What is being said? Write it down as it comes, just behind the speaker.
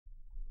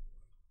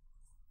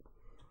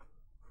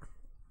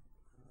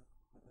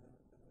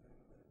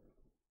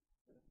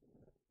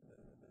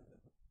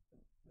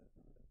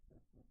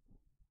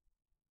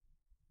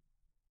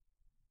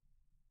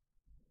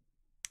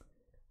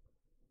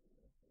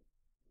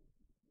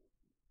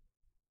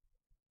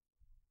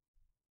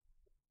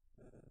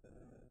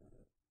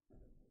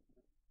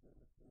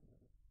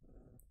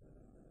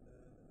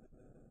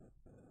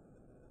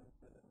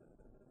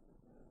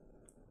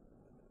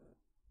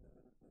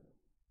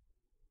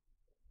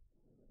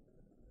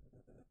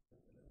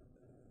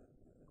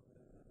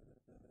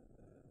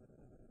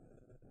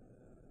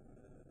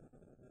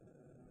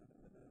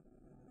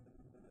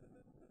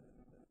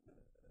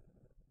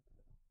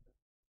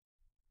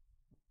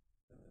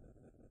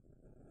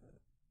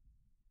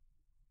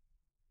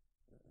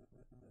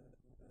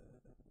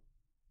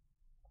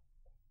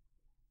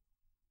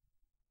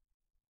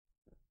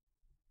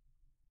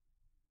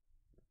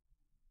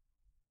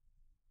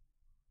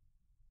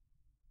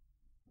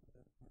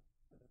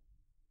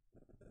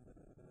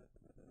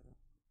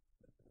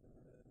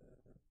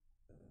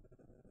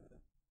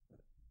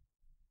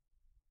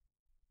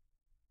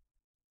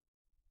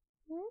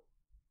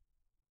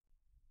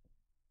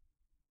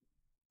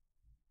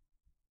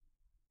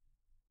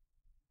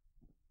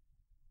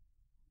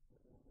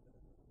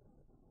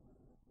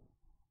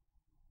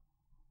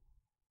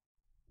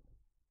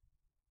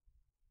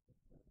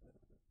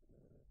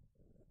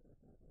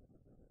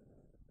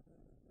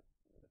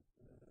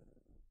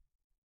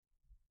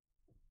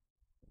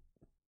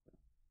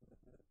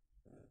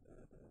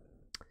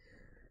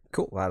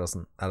Cool. That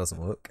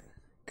doesn't work.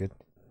 Good.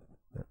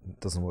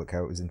 It doesn't work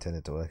how it was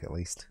intended to work, at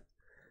least.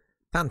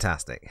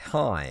 Fantastic.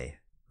 Hi.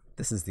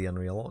 This is the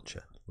Unreal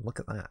Launcher.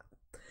 Look at that.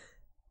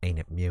 Ain't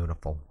it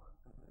beautiful?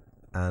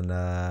 And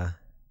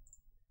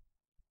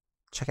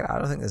check it out. I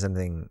don't think there's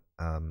anything.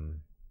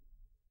 Can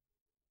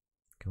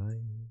I?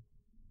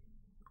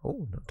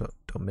 Oh no!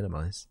 Don't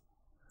minimize.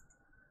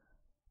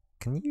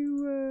 Can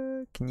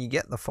you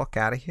get the fuck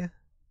out of here?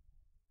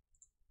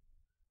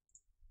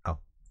 Oh,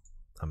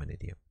 I'm an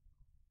idiot.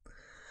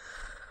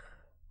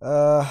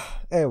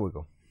 There we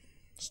go.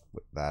 Just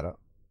whip that up.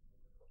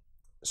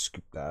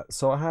 Scoop that.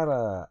 So I had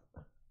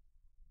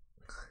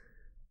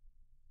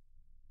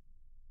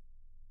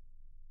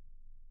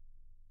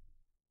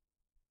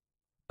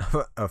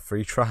a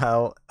free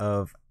trial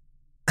of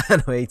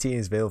Anno 18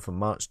 is available from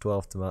March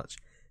 12th to March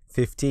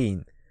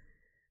 15th.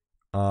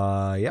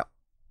 Yep.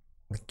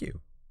 Thank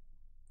you.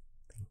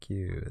 Thank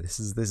you. This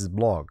is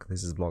blog.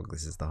 This is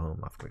the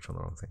home. I've clicked on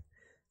the wrong thing.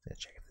 Let's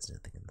check if there's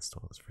anything in the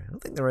store that's free. I don't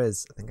think there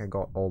is. I think I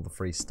got all the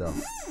free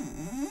stuff.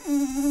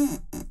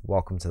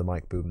 Welcome to the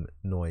Mike Boom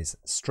Noise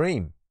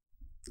stream.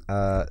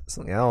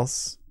 Something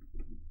else.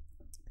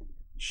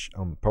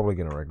 I'm probably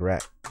gonna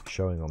regret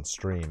showing on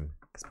stream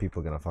because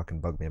people are gonna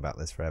fucking bug me about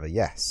this forever.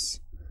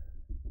 Yes,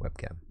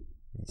 webcam.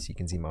 So you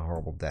can see my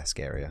horrible desk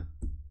area.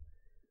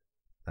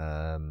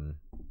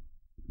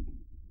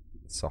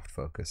 Soft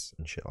focus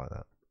and shit like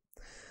that.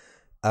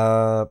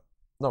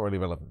 Not really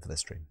relevant for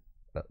this stream,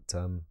 but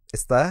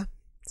it's there.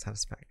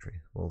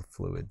 Satisfactory. All the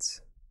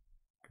fluids,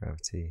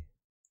 gravity.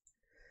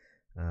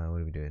 What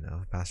are we doing?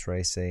 Overpass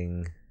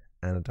racing,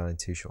 anodyne,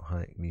 two short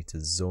hike,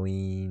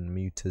 mutazione.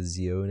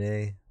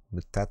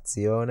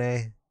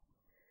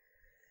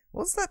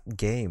 What's that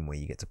game where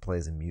you get to play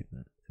as a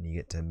mutant and you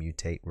get to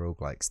mutate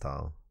roguelike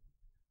style?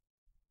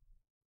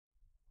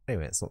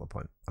 Anyway, it's not the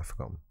point. I've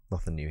forgotten.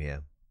 Nothing new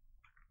here.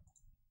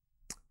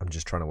 I'm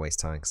just trying to waste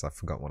time because I've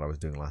forgotten what I was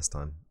doing last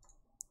time.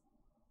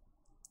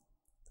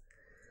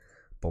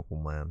 Bubble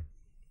Man.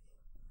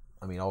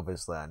 I mean,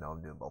 obviously I know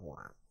I'm doing Bubble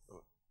Man.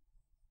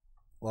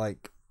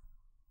 Like,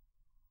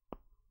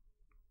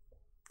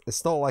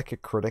 it's not like a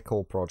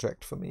critical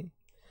project for me.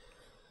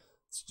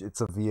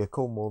 It's a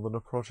vehicle more than a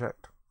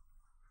project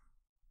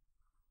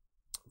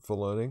for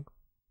learning.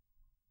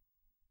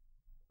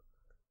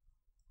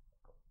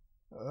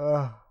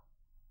 But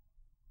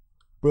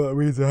that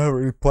means I haven't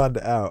really planned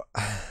it out.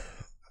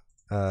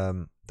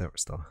 Don't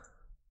restore.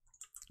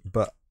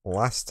 But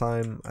last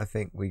time I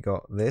think we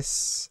got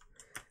this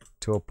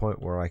to a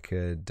point where I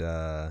could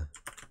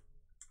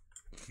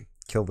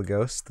kill the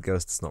ghost. The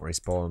ghost does not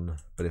respawn,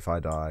 but if I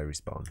die, I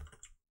respawn.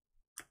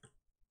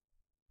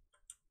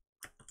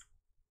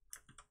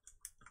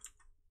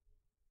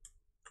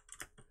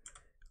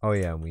 Oh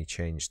yeah, and we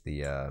changed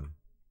the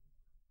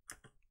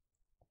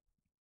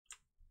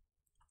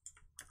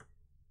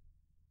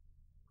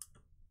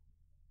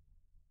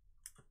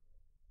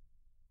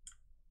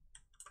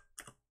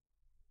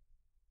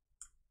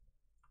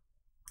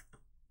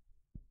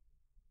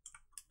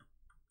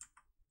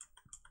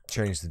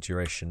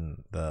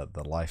duration, the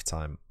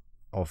lifetime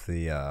of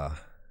the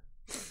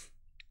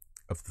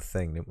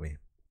thing, didn't we?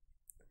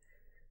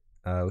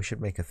 We should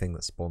make a thing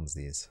that spawns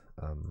these.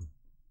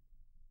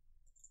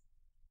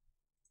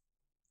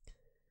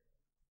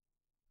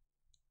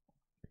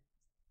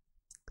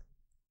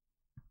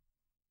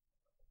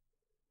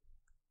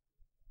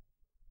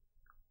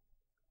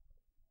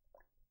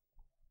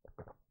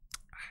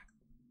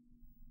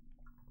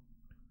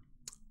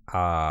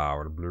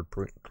 What a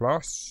blueprint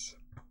class.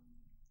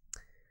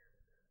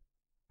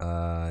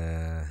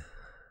 I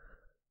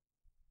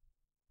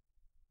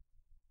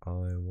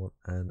want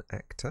an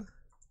actor.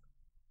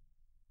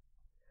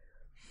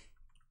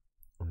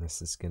 And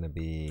this is going to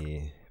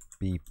be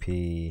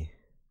BP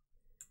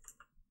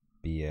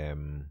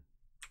BM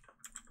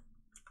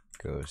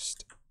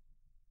Ghost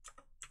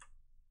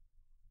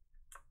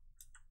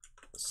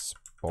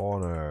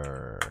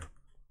spawner.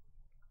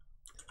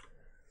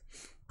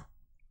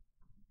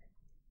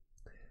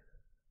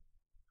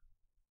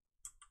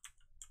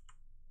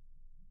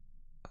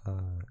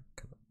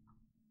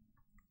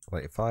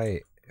 Like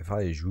if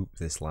I zoop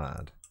this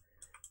lad,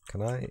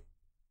 can I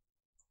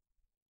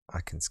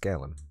can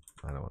scale him.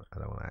 I don't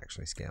want to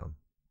actually scale him.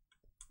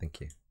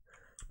 Thank you.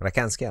 But I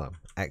can scale him.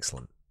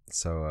 Excellent.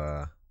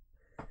 So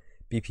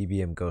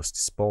BPBM ghost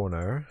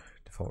spawner,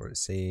 default route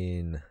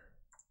scene,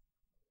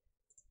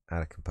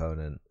 add a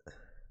component.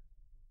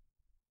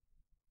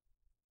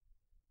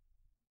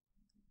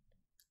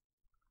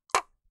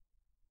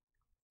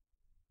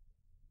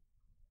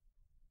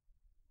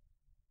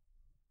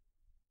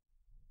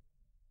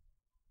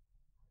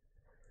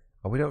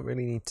 Oh, we don't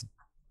really need to.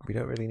 We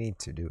don't really need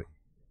to, do we?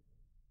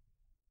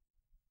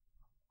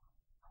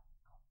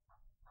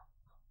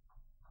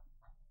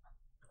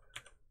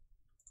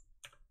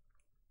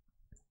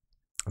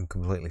 I'm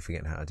completely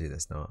forgetting how to do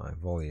this now.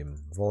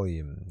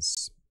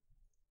 Volumes.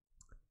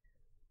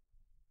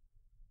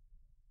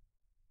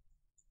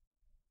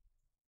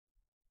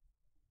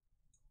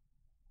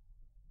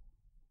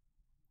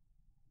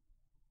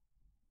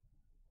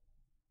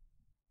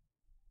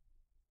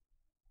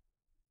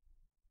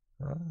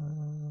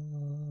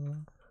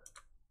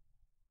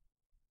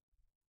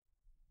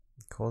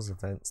 Cause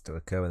events to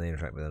occur when they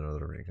interact with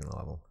another regional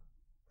level.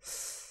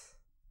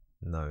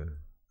 No,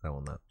 I don't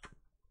want that.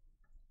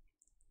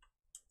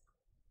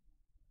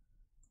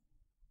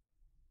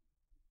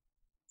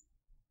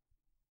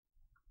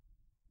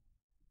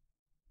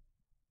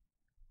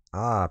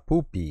 Ah,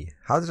 poopy.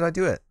 How did I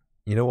do it?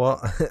 You know what?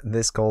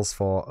 This calls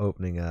for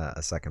opening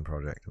a second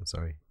project. I'm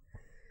sorry.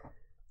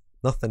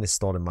 Nothing is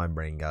stored in my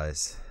brain,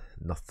 guys.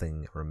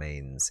 Nothing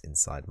remains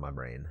inside my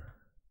brain.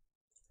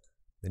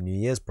 The New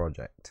Year's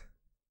project.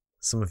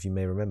 Some of you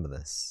may remember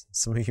this.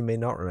 Some of you may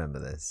not remember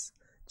this.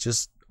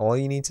 Just all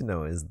you need to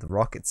know is the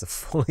rocket's a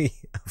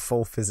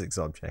full physics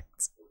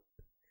object.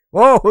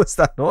 Whoa, what's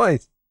that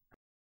noise?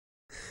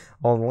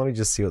 Oh, let me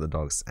just see what the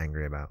dog's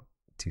angry about.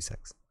 2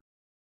 secs.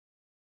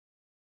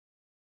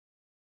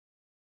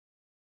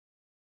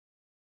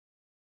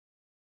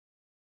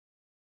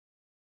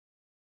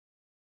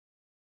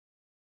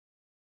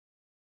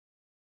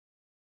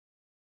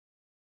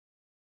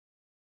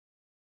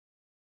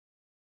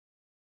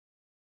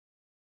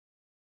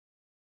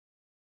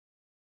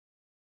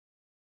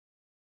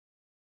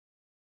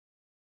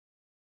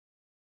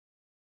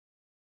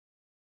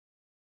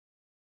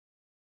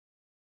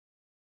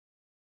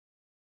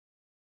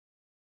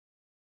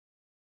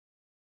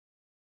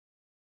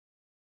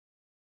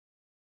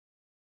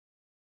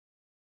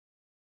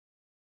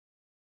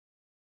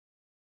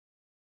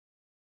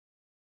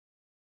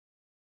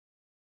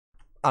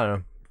 I don't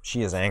know.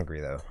 She is angry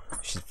though.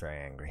 She's very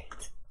angry.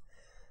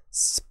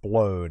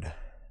 Splode.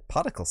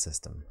 Particle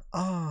system.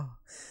 Ah. Oh.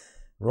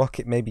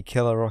 Rocket maybe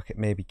killer, rocket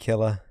maybe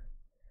killer.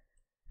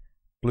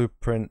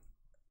 Blueprint.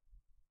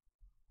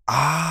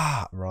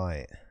 Ah,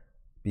 right.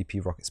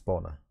 BP rocket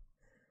spawner.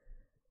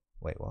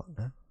 Wait, what?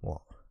 No?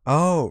 What?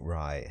 Oh,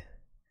 right.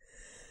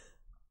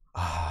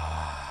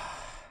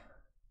 Ah.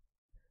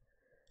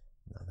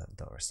 No,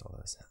 don't restore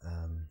those.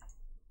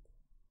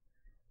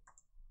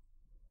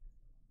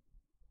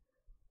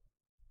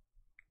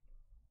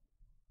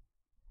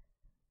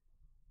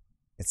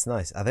 It's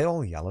nice. Are they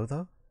all yellow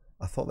though?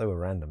 I thought they were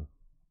random.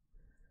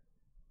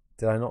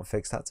 Did I not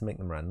fix that to make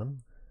them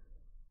random?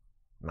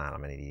 Man,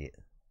 I'm an idiot.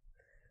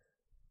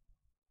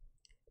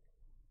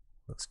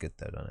 Looks good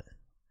though, doesn't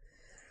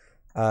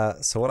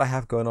it? So what I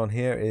have going on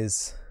here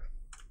is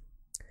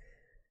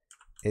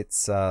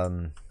it's how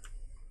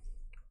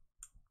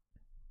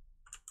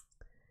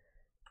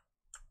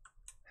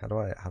do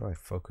I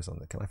focus on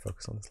it? Can I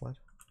focus on the slide?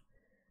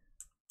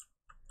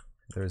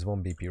 There is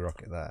one BP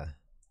rocket there.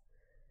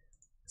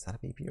 Is that a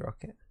BP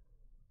rocket?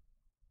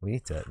 We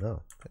need to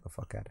no, get the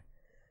fuck out of it.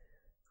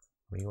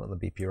 We want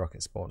the BP rocket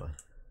spawner.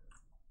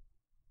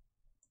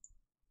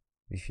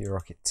 BP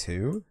rocket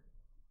 2?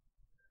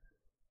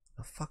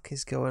 The fuck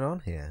is going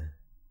on here?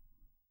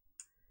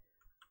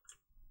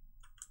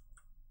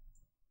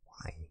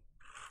 Why?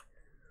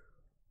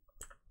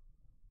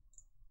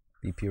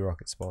 BP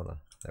rocket spawner.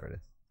 There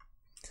it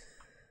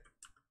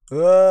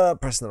is.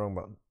 Pressing the wrong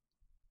button.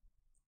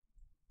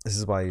 This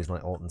is why I use my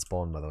alt and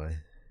spawn, by the way.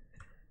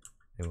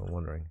 Anyone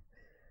wondering?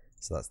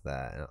 So that's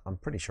there. I'm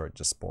pretty sure it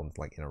just spawned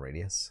like in a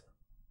radius.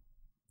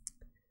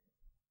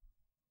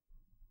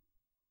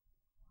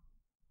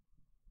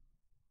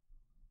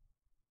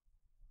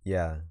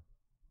 Yeah.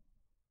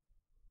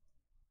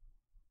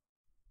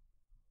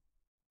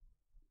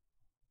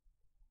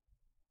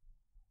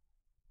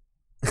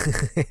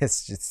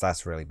 It's just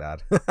that's really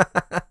bad.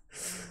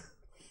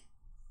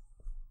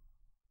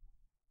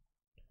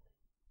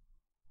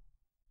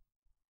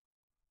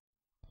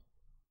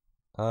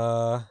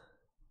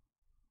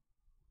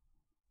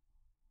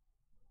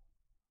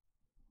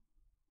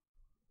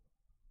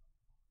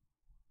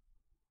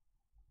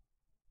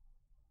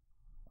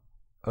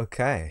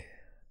 Okay.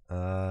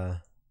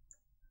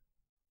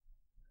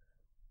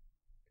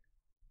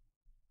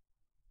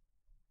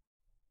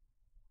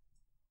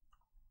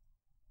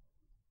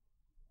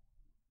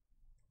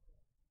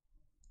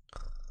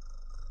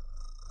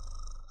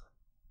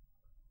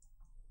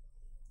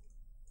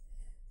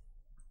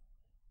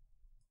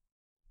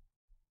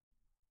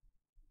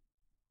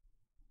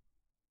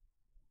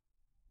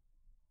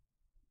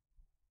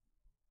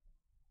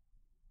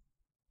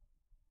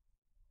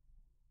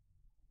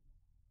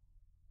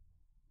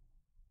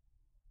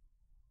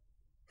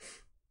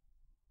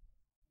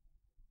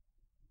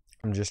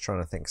 I'm just trying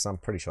to think, because I'm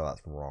pretty sure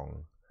that's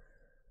wrong.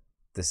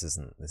 This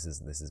isn't. This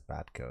is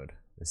bad code.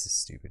 This is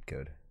stupid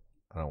code.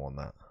 I don't want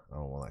that. I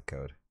don't want that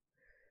code.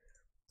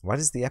 Why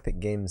does the Epic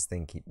Games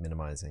thing keep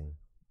minimizing?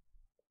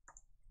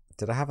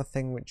 Did I have a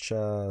thing which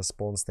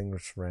spawns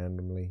things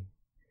randomly?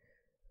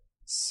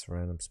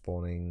 Random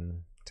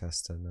spawning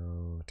tester,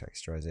 no.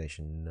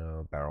 Texturization,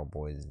 no. Barrel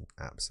boys,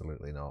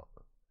 absolutely not.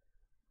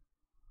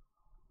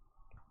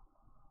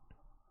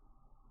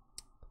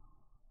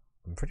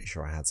 I'm pretty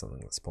sure I had something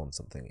that spawned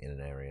something in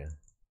an area.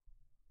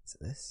 Is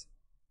it this?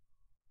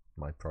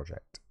 My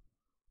project.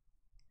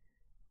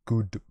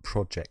 Good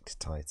project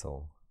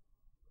title.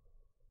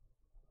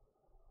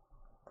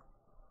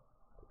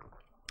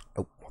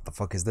 Oh, what the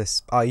fuck is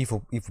this? Ah,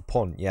 evil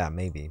pawn. Yeah,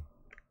 maybe.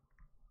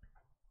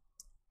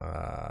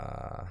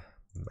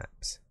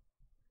 Maps.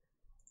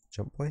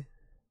 Jump boy.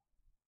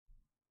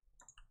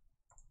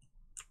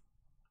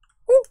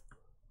 Woo!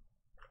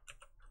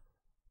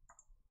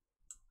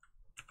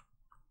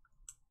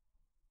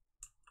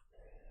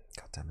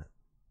 God damn it.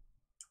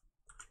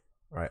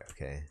 Right,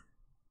 okay.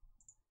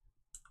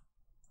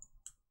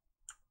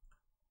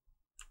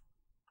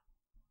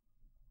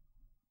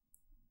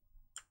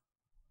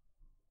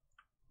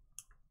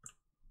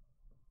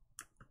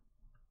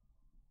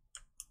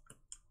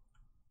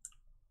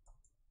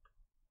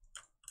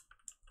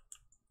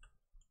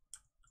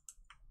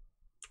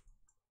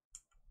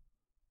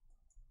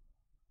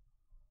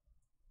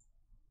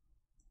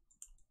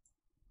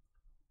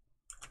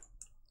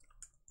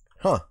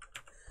 Huh.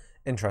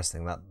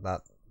 Interesting.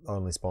 That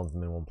only spawns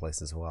them in one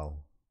place as well.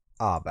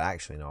 Ah, but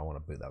actually no, I want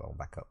to boot that one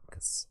back up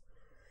because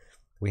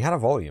we had a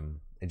volume.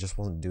 It just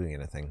wasn't doing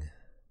anything.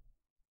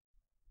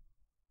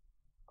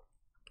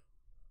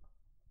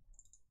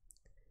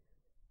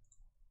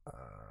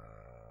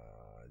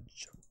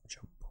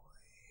 Jump boy.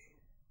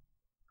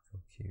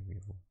 Fuck you,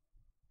 evil.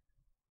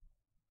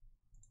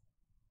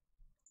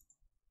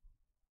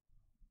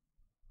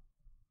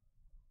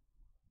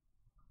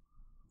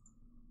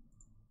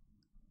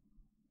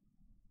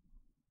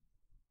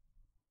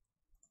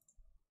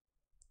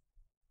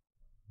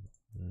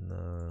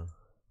 No.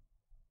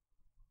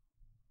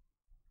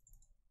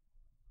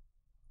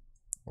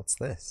 What's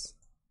this?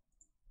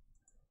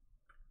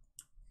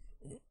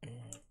 I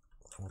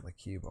want the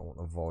cube, I want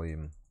the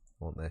volume,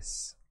 I want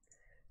this.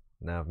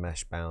 Nav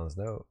mesh bounds,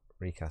 no.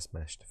 Recast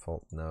mesh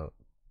default, no.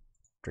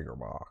 Trigger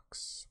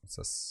box. What's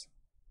this?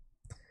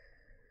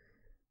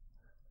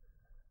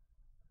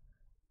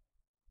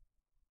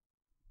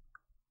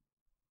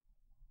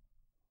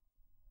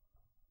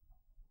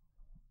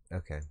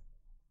 Okay.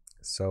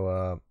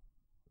 So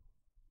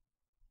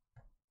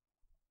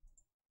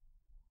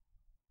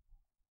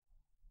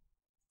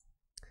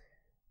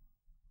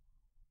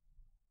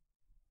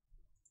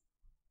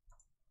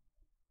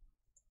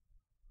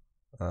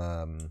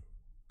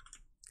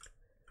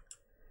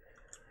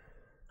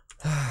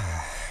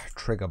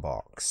trigger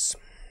box.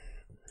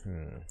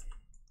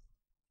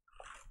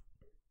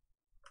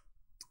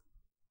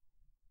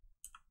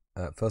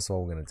 First of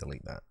all, we're going to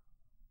delete that.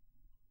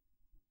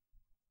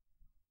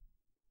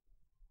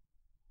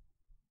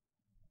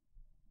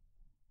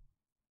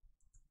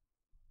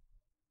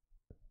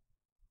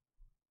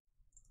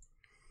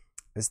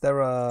 Is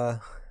there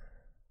a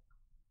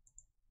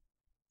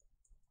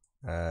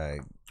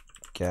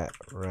get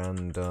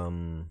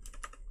random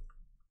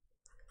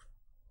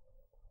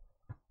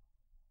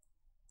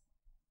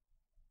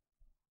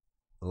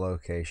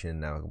location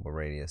navigable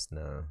radius?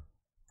 No.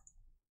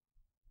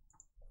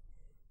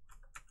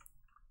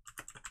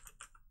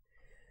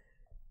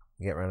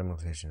 Get random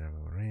location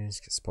navigable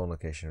range. Get spawn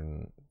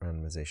location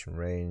randomization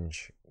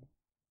range.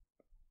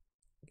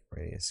 Get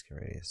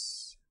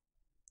radius.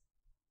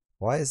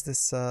 Why is this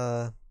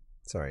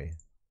sorry.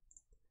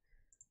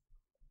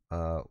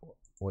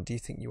 What do you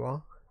think you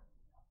are?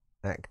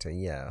 Actor,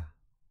 yeah.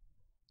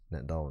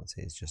 Net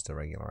dormancy is just a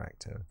regular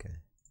actor, okay.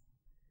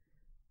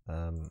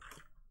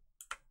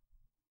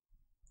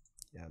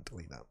 Yeah,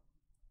 delete that.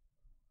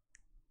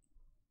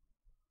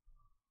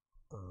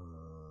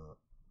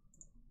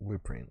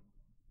 Blueprint.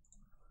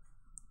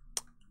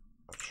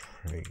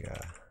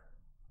 Trigger.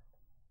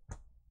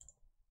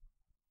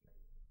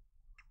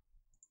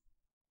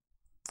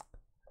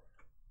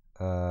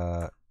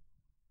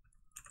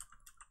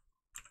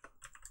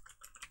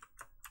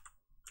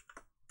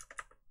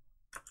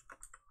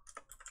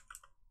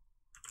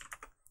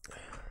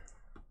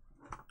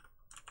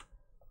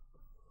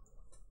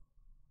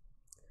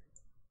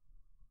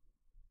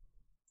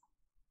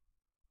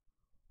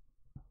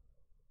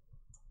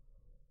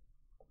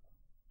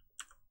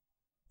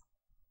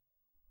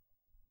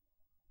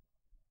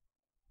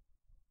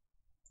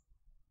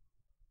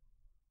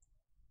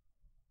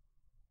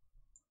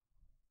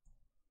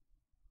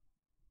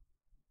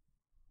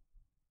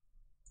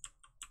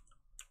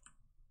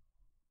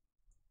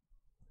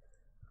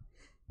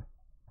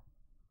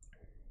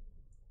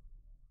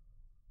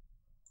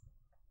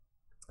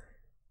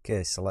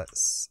 Okay, so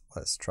let's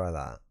try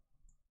that.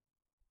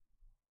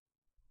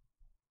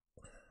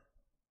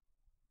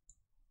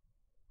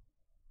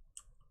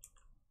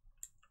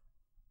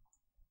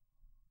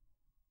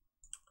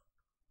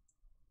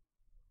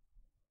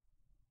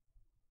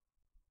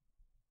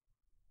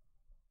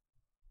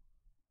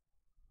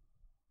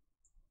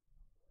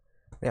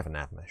 We have a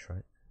nav mesh,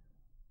 right?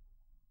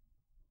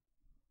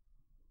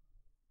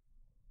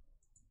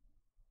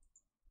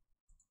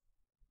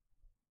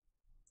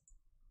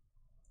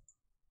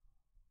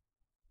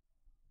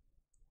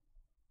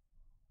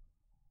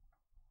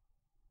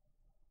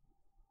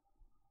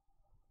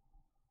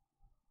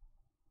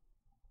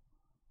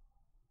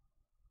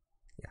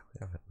 Yeah,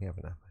 we have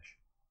a nav mesh.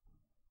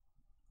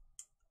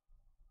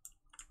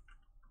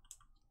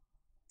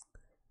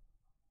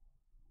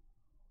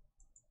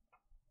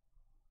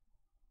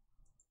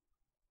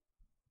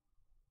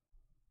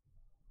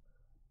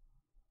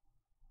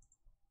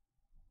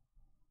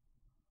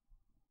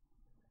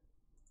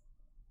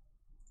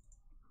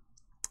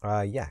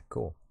 Yeah,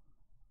 cool.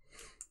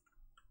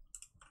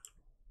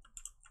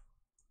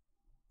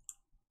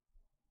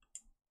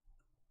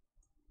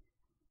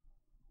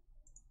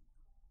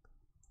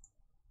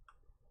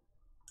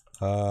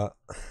 The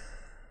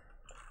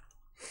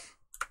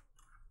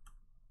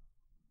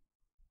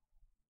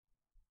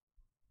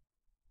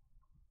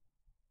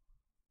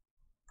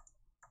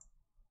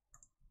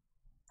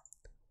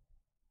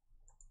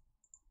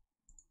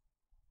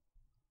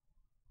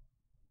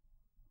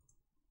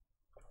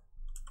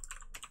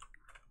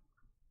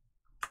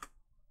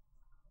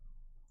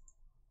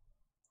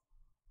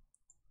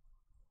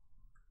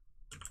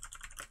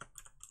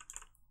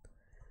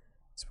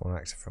Spawn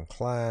actor from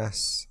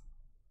class.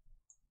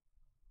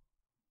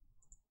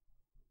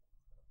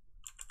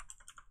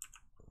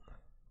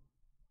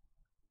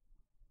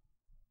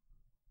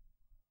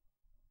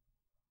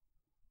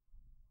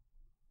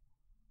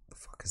 The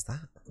fuck is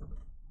that?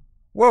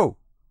 Whoa!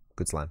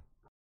 Good slime.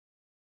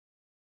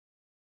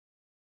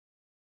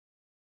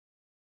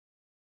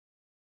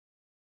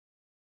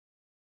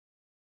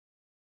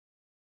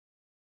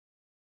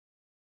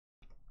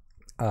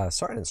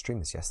 Sorry I didn't stream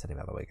this yesterday,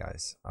 by the way,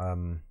 guys.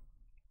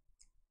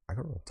 I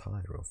got real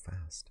tired real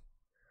fast.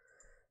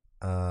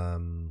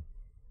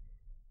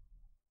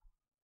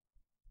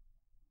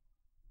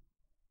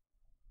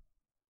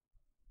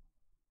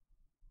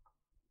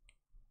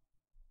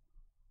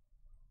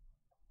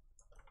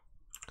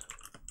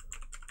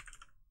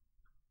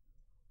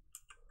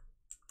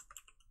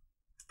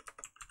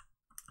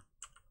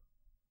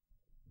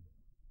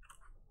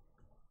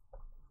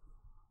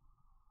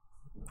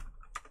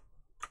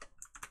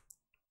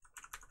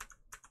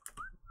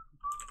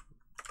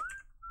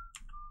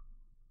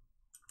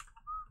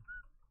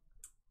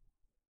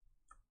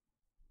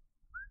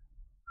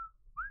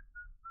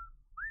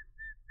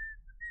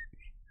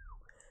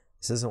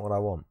 This isn't what I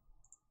want.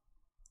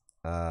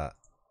 I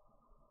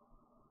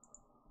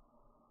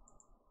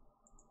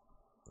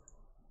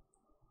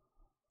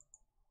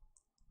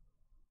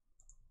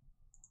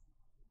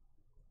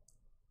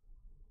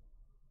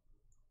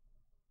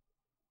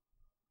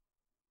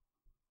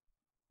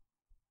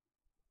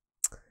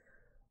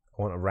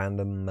want a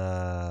random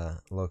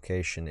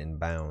location in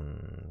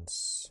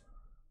bounds.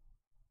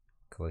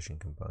 Collision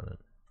component.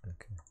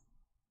 Okay.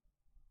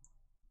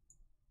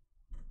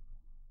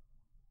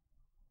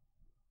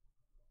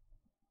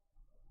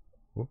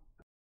 Whoop.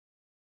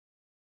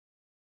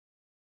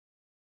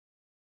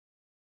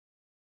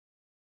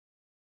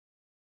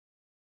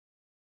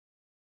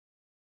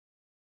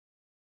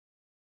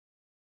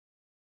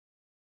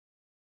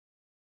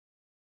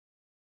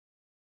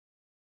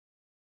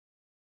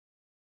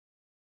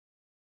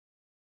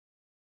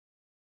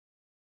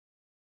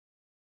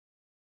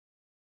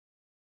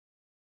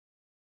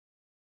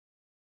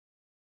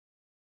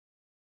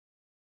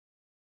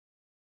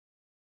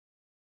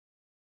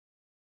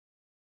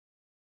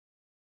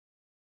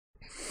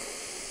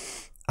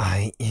 I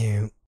hate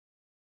you.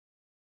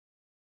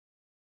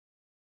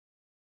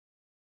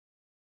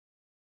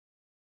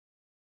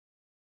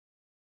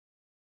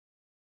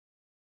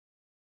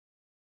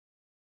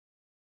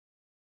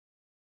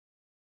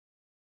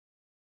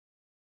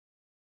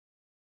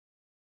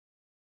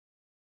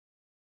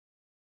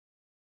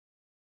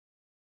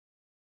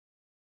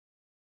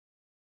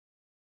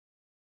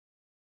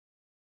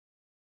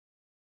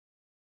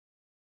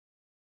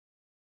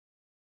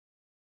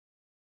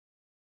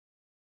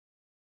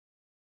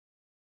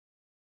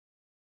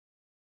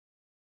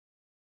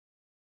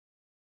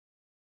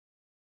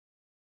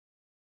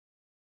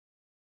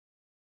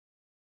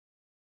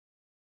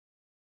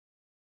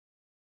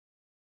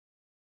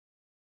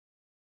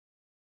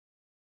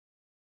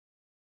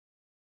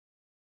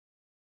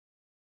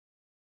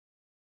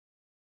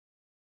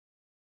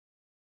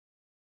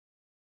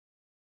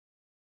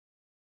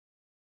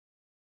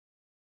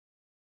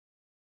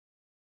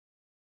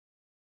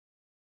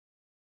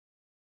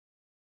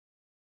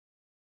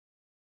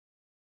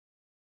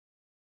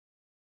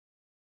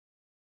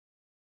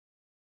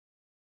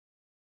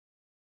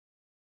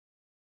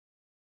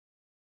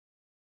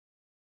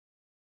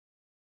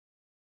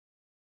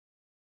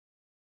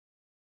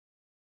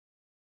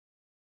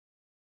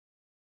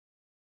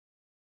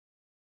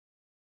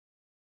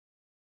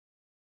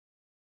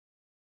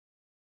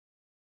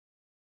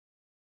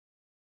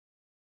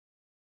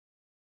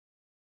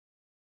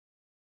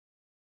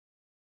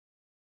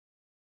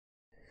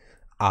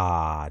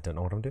 I don't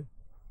know what I'm doing.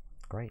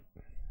 Great.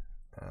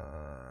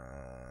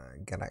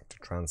 get actor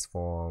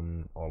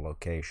transform, or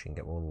location,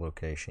 get world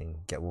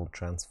location, get world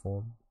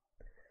transform.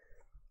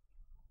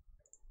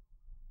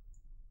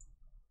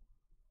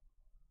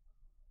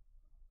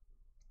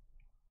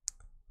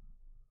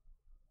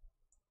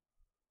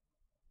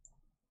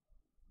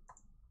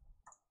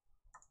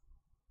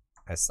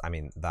 I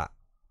mean, that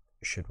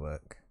should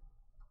work.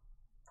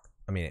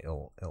 I mean,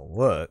 it'll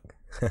work.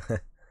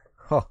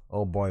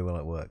 Oh boy, will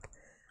it work.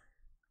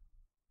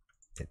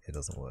 It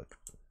doesn't work.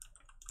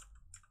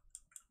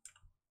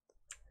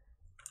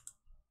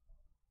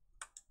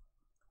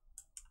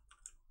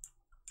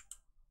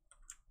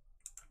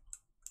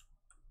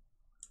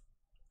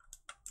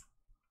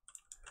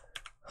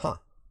 Huh.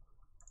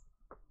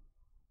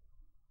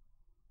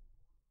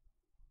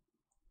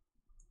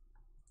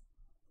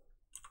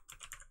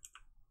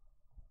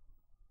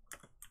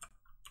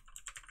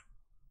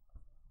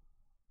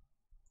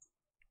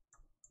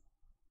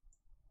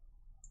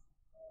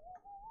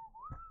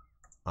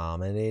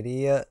 I'm an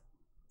idiot.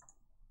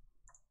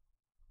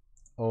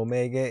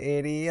 Omega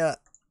idiot.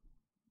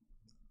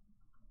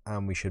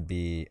 And we should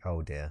be...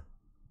 Oh dear.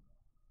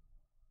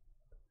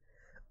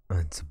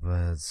 It's a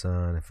bad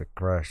sign if it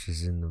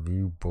crashes in the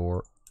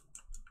viewport.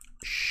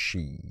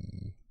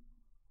 She.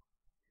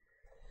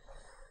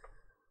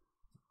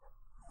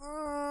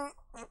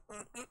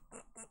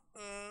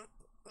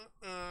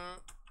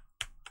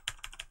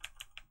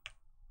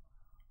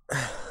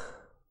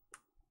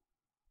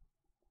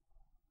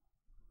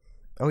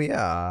 Oh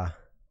yeah.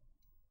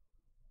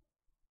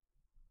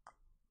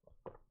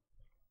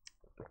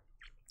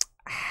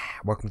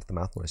 Welcome to the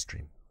mouth noise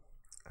stream.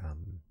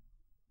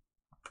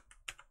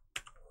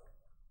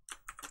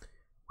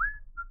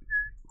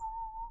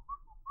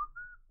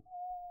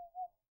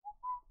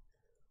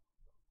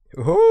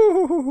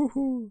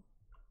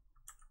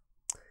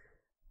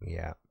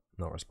 Yeah,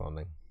 not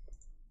responding.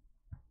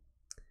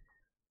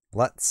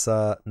 Let's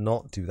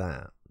not do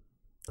that.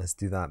 Let's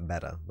do that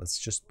better. Let's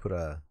just put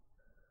a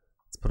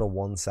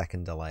 1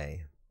 second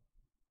delay.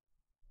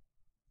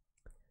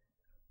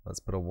 Let's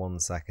put a 1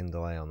 second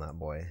delay on that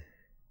boy.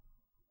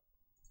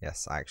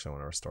 Yes, I actually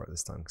want to restore it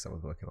this time because I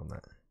was working on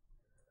that.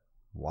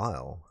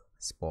 While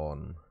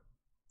spawn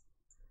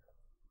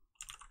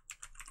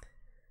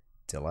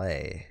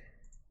delay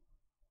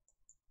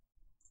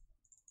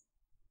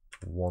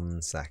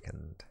 1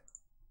 second.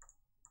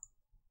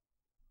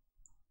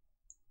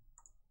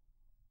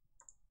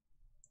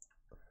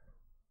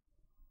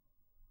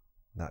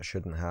 That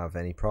shouldn't have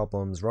any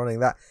problems running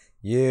that.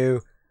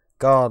 You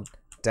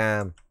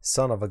goddamn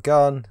son of a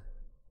gun.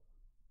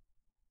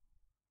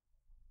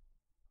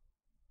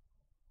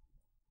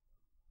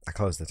 I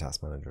closed the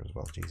task manager as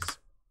well, Jesus.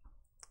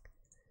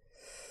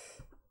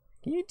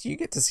 Do you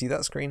get to see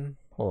that screen?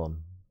 Hold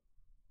on.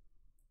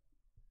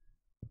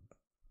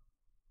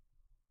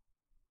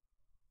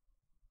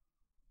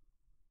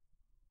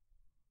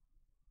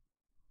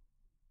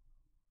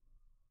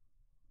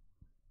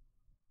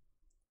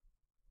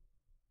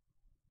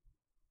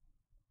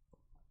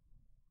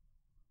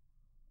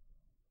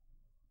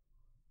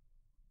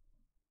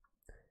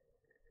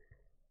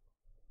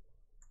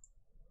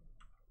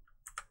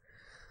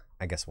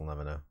 I guess we'll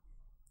never know.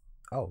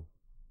 Oh,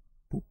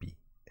 poopy.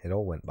 It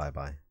all went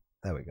bye-bye.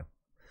 There we go.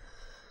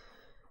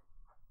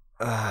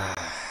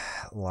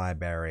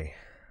 Library.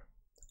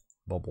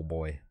 Bubble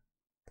boy.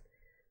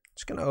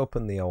 Just gonna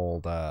open the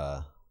old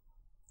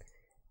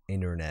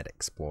Internet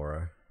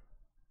Explorer.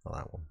 Oh,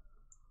 that one.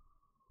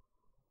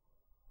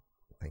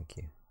 Thank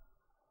you.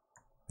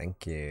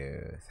 Thank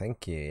you.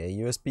 Thank you.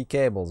 Yeah, USB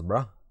cables,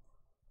 bruh.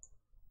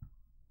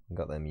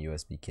 Got them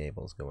USB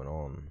cables going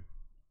on.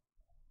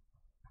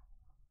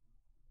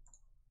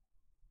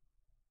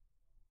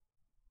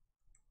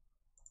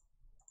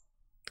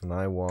 And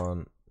I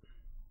want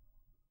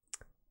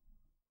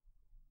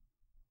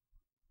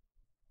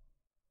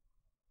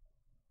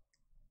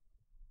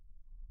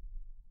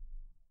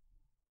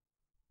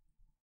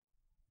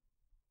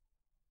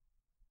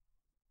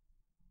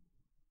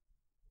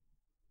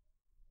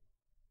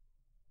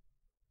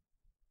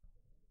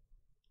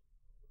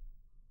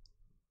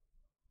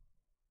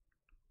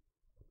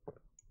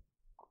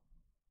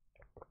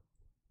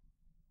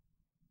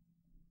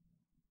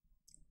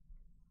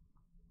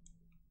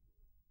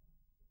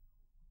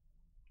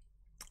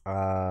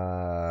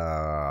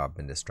I've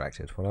been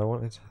distracted. What I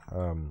wanted?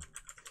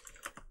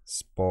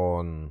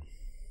 Spawn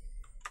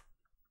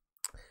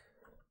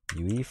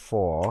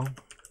UE4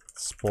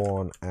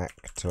 spawn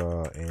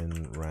actor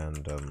in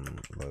random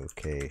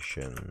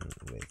location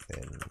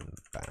within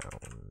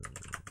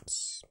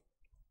bounds.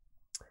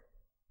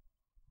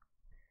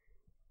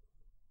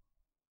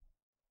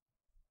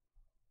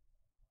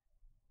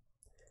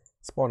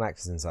 Spawn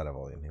actors inside a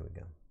volume. Here we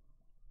go.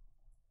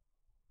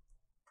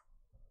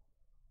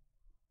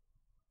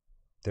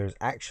 There's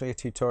actually a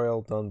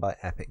tutorial done by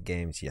Epic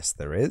Games. Yes,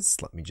 there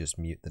is. Let me just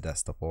mute the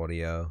desktop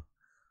audio.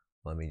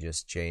 Let me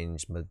just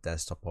change my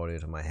desktop audio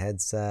to my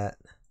headset.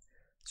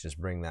 Let's just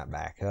bring that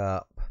back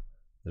up.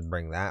 Just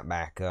bring that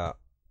back up.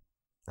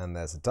 And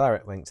there's a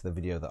direct link to the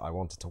video that I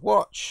wanted to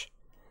watch.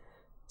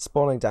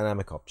 Spawning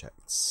dynamic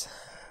objects.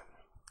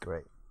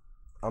 Great.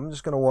 I'm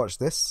just gonna watch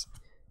this.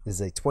 This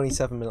is a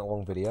 27-minute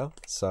long video,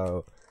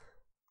 so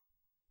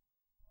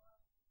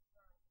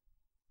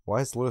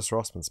why is Lewis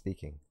Rossman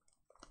speaking?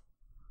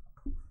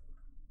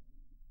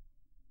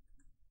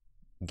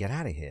 Get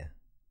out of here.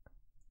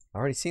 I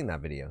already seen that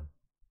video.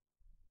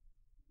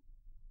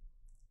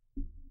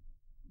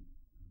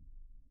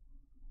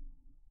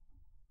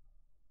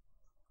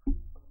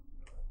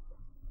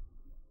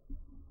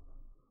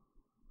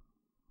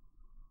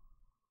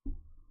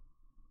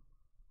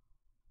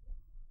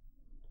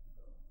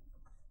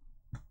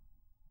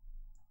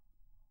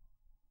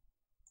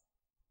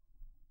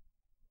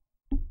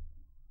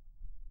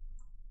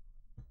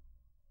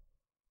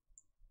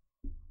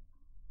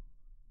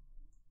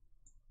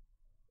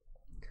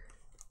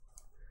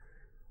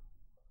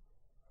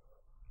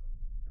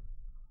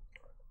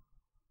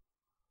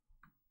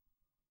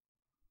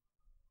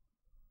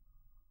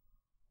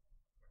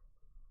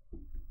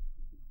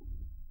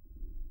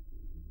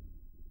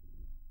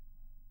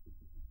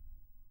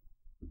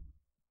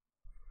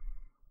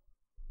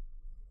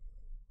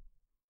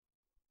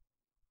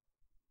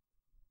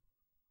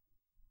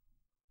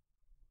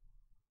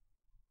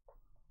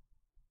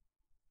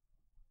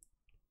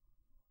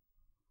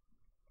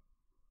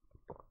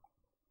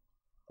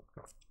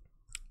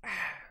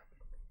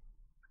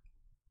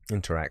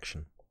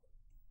 Interaction.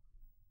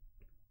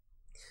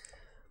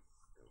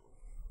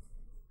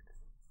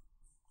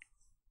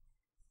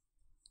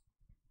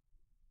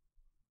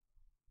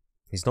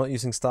 He's not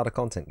using starter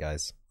content,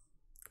 guys.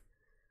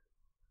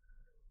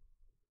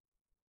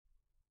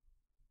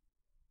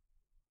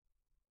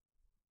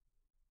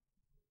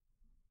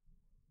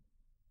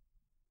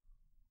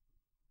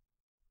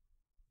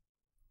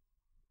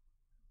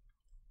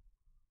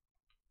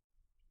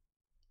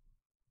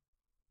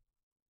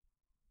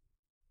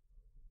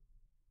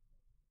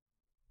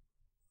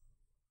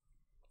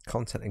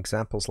 Content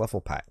examples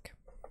level pack.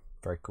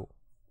 Very cool.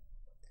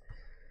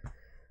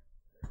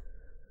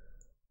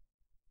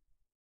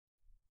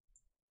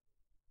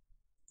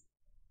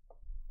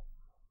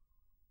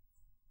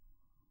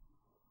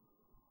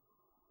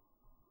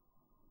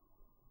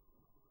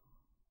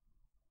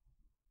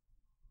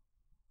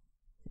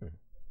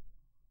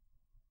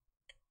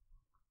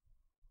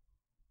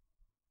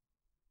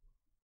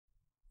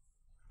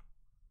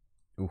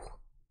 Ooh.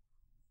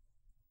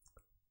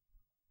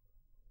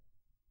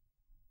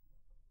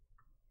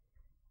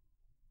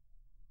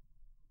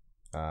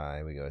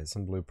 Here we go. Here's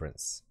some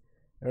blueprints.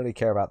 I don't really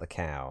care about the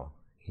cow.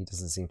 He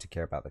doesn't seem to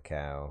care about the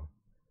cow.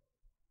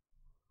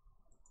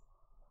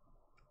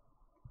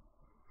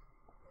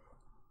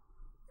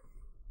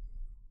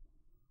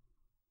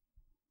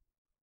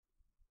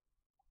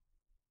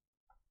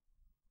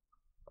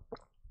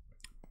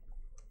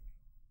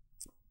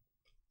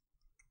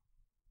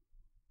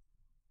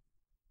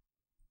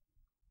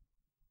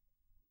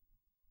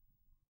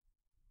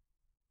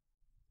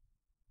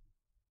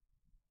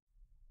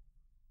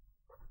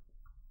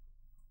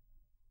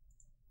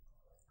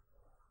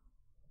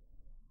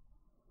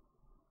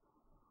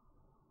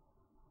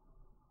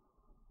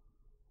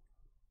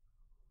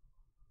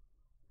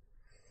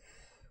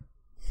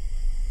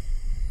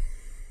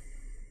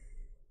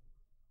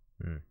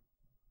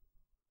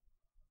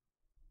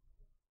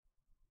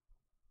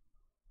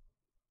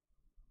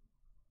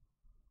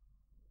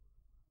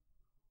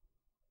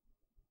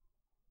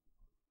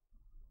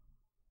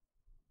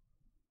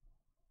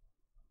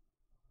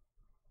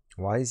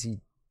 Why is he...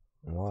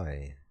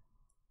 Why?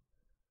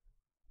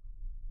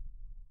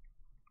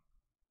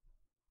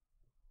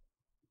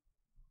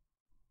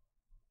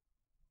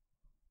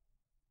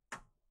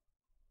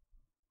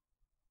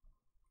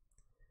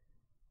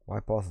 Why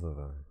both of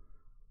them?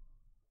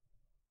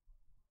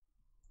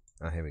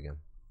 Ah, here we go.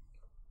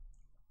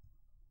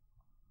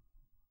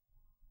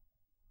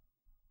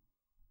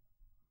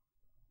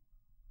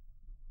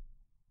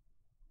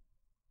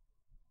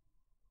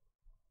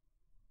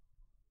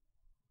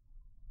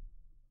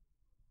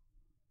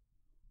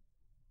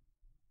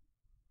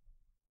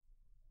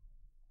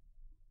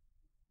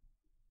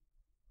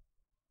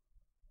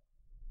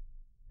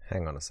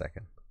 Hang on a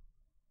second.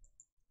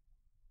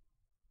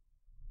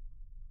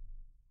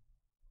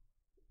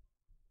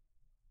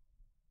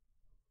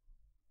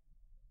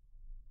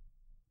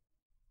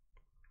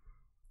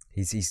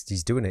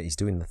 He's doing it. He's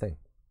doing the thing.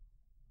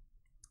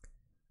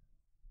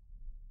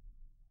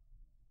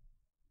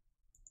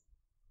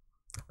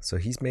 So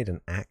he's made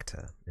an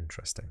actor.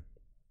 Interesting.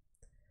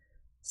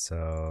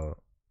 So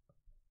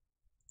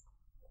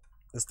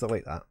let's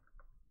delete that.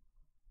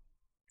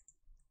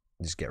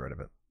 Just get rid of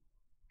it.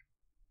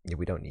 Yeah,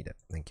 we don't need it.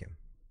 Thank you.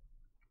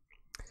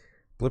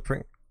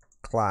 Blueprint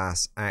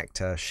class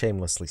actor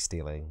shamelessly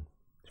stealing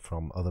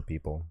from other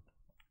people.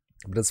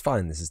 But it's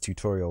fine. This is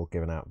tutorial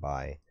given out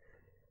by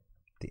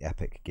the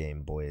Epic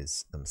Game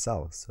Boys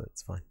themselves, so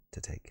it's fine to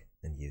take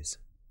and use.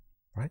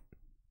 Right?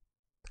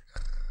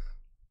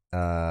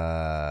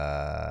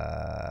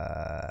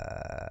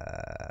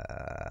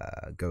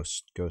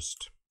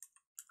 Ghost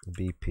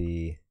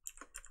BP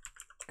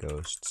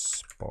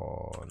Ghost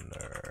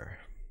Spawner.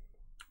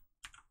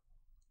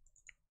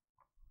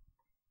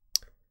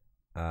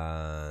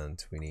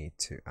 and we need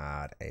to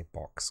add a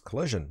box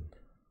collision.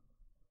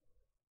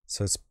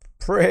 So it's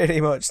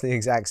pretty much the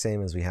exact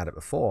same as we had it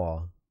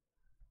before,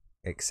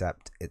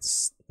 except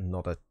it's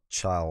not a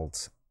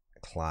child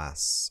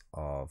class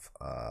of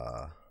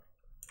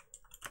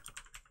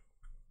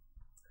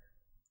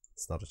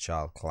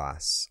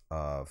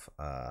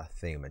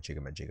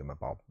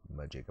thingamajigamajigabob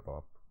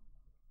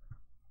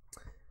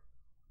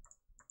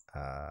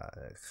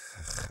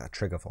a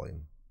trigger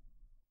volume,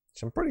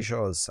 which I'm pretty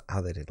sure is how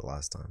they did it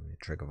last time. A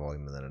trigger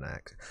volume and then an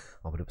act.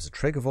 Oh, but it was a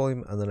trigger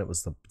volume and then it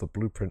was the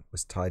blueprint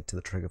was tied to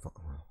the trigger volume.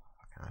 Oh,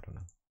 I don't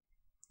know.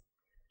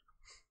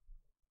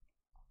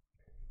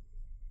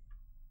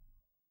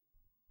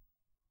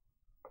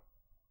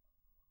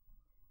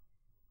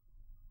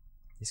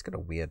 He's got a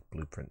weird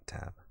blueprint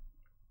tab.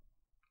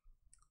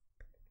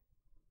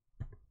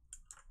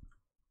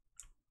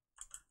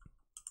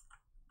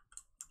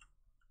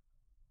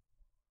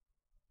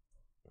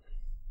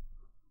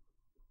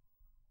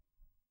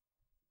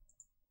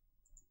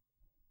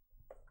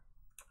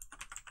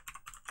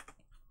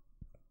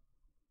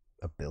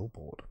 A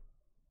billboard.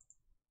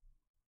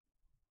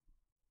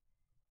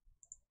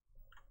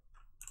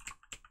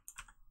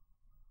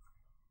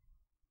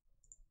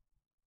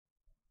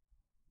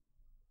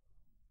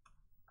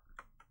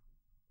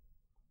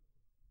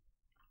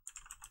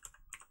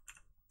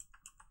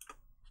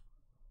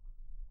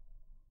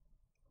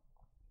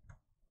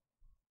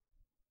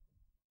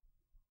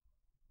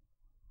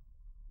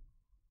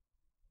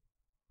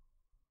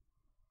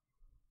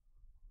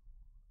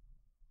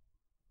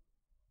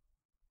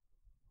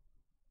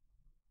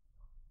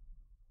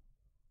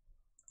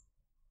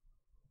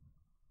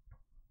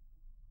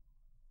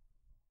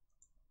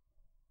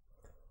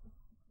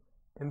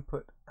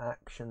 Input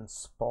action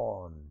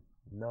spawn.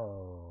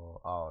 No.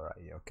 All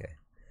right. Okay.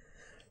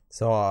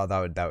 So that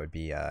would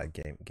be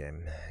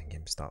game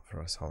start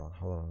for us.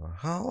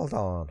 Hold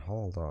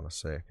on a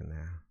second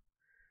now.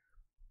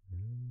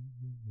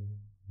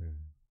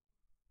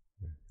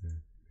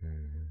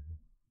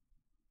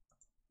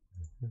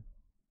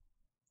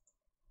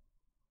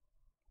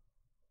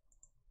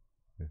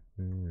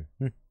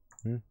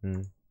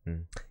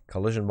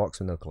 Collision box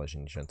with no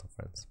collision, gentle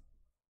friends.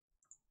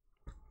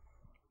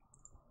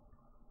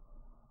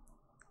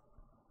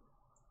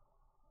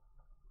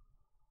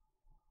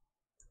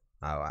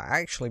 Oh,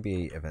 actually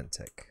be event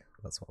tick.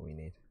 That's what we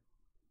need.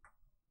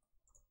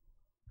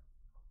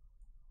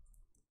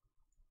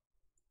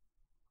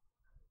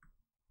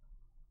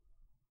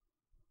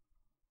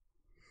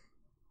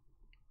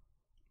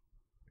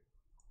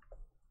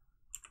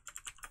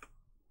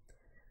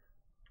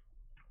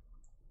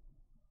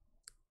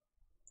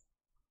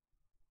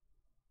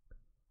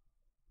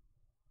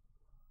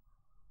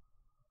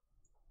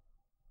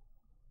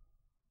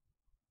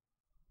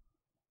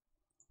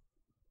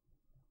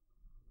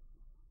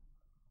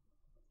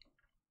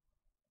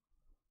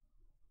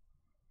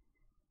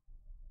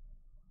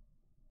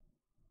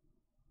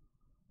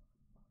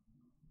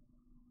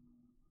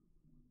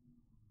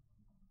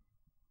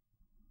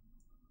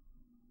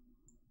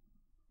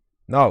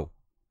 No.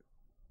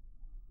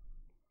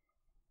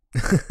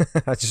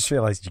 I just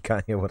realized you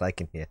can't hear what I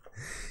can hear.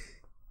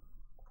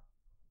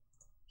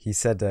 He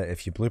said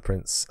if your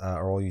blueprints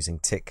are all using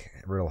tick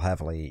real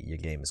heavily, your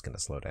game is going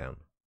to slow down.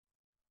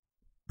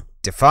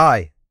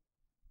 Defy!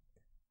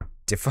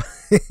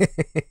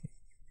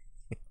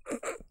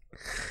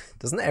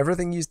 Doesn't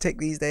everything use tick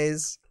these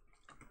days?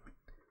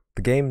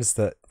 The games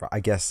that, I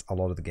guess a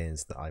lot of the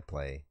games that I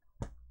play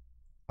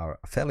are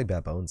fairly bare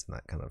bones in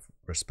that kind of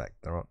respect.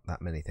 There aren't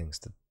that many things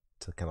to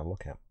kind of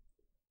look at.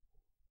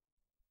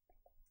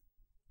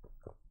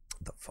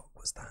 The fuck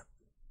was that?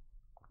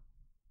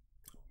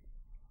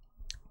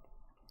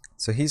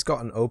 So he's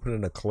got an open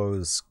and a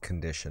close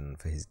condition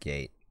for his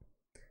gate.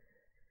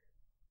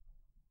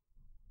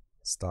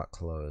 Start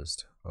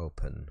closed,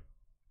 open.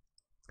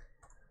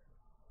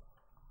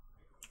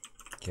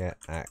 Get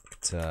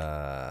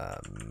actor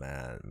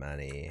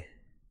Manny.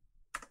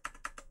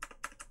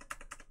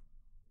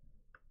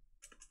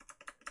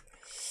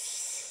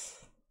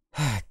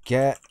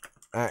 Get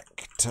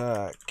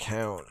actor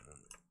count.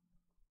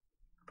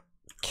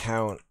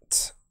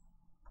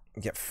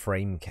 Get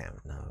frame count.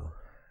 No.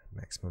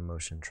 Maximum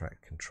motion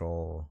track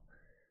control.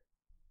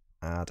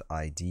 Add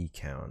ID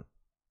count.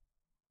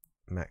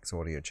 Max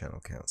audio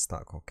channel count.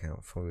 Start call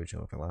count. Foliage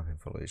overlapping.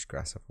 Foliage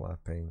grass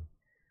overlapping.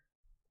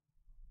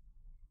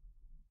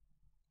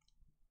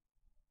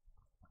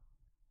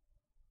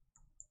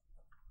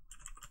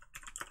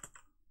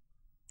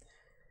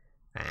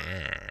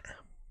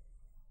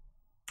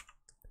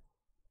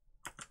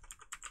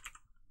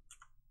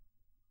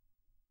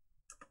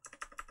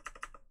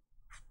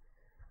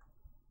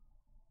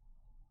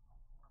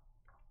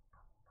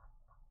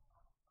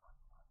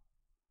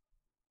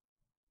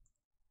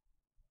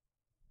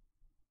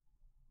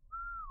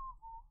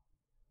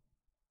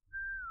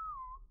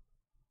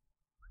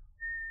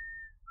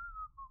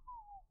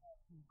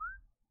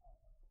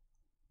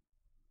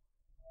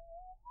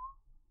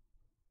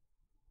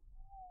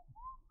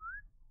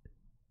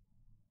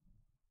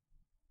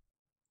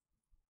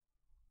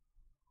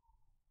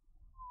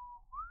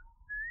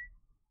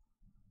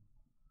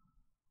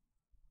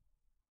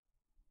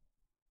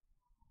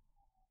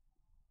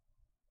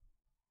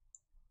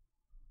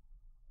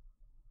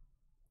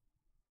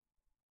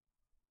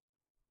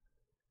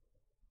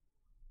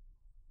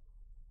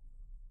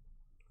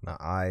 My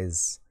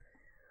eyes.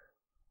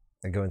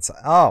 I go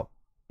inside. Oh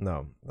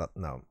no,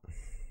 no.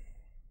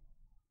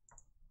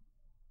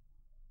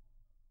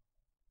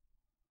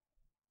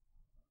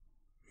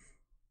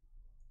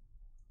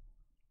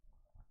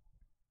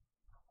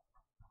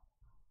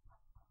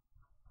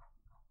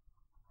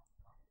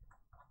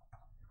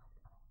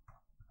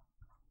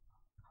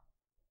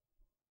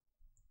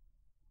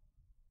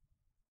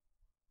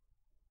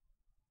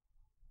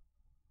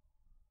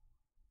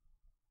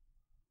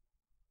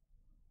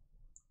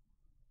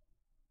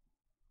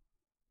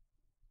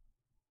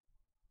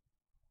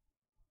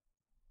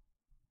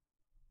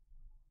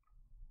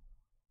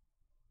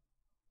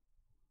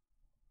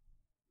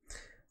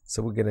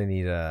 So we're gonna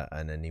need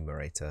an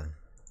enumerator.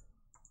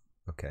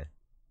 Okay.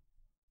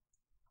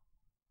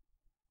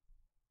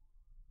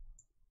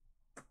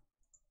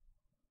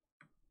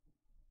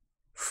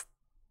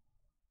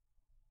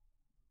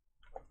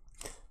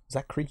 Is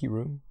that creaky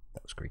room?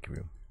 That was creaky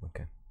room.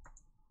 Okay.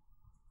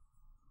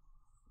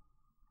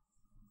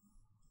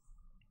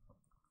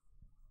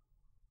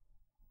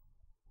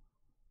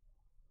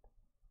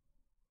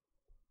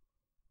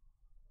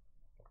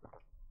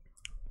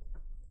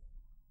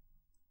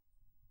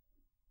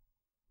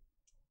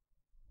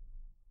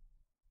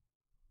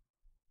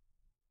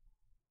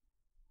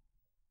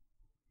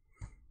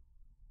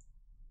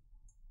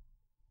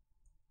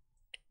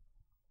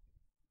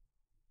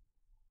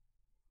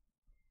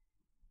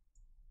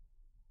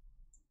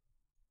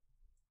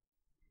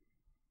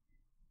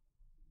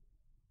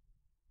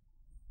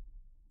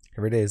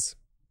 Here it is.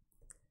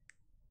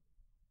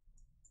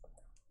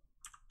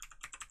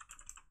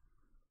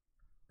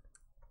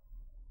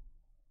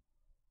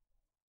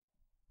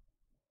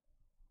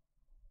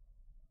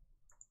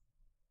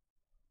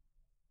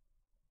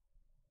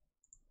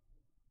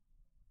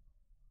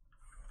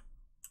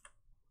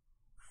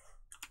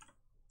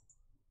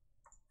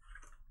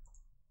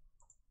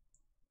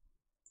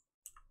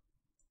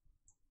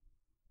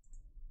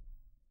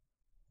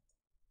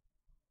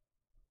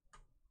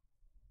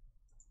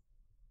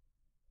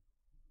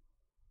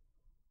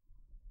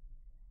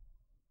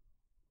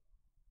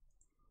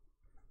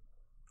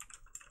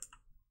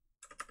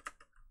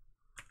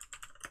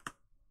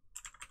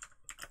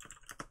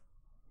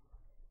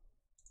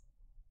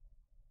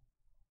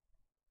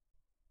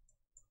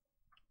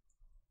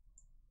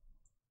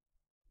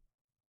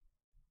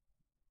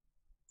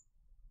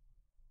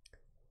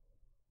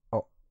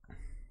 Oh.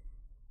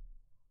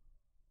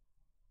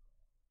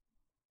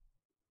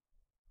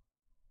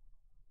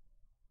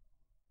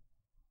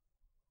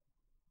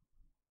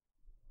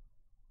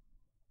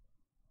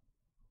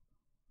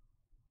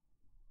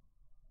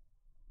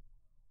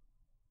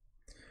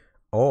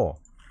 Oh.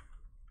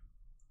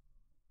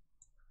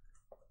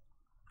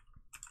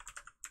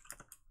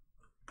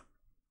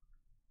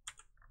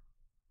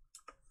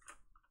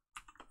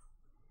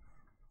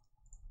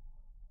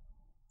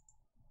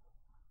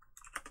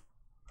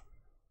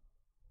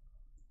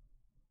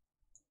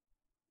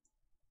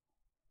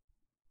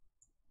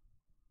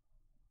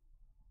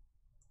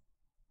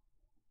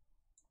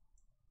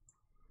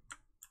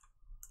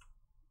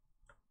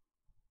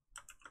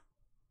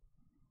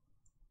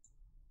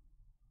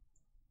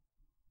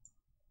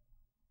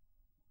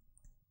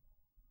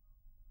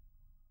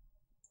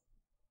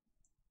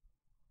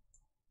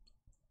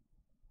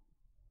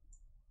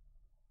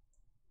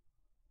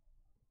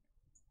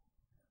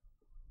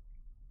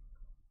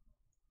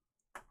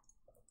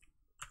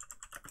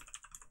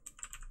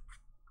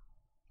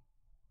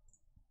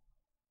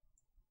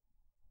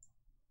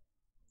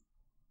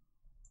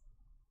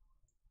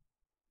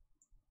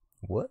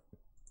 What?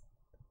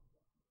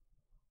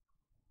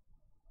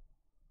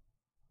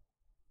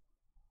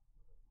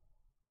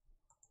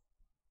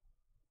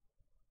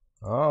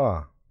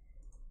 Ah.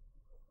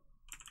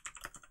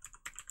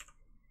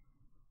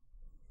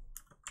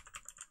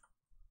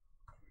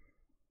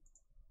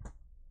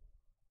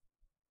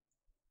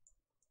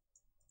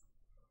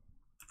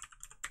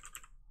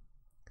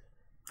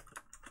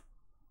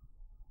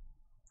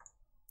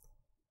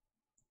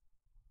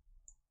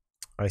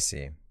 I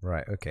see.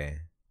 Right, okay.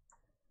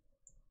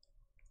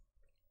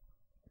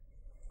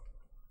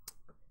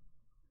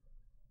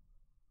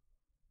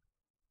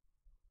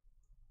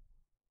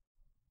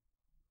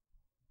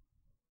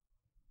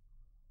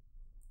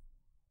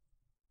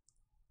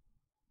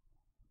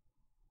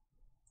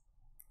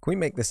 Can we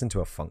make this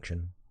into a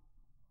function?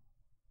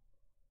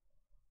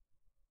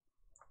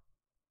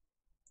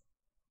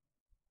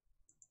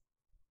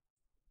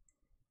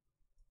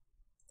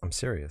 I'm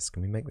serious.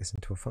 Can we make this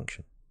into a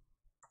function?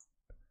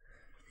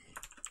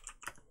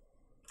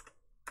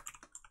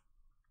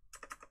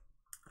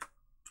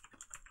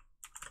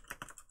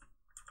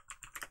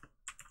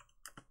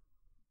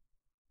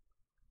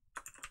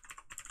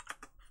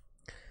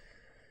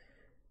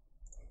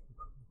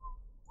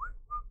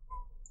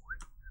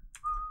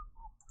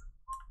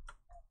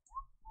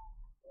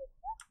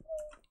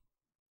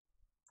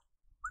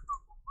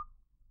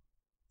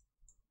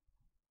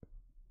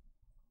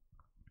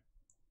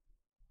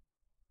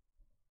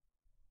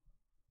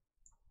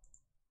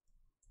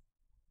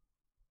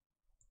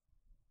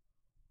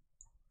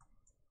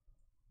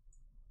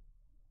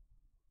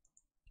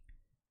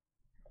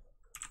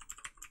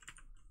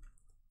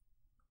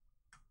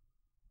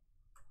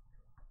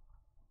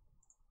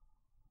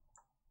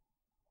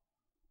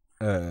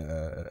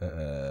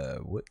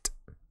 What?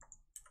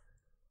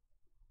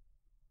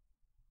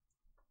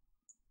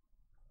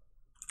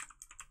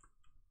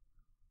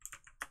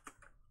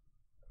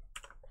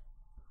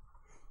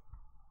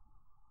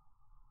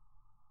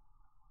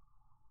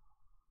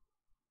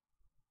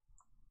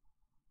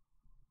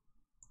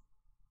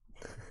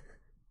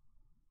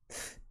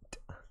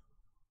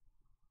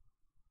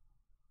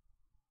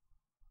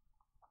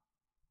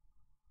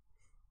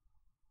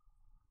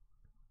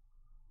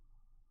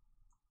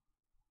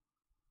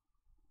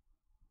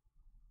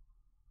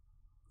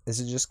 Is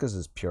it just because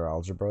it's pure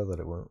algebra that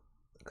it won't?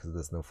 Because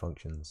there's no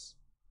functions.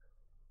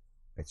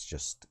 It's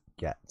just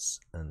gets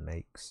and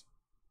makes.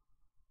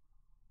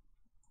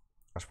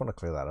 I just want to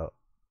clear that up.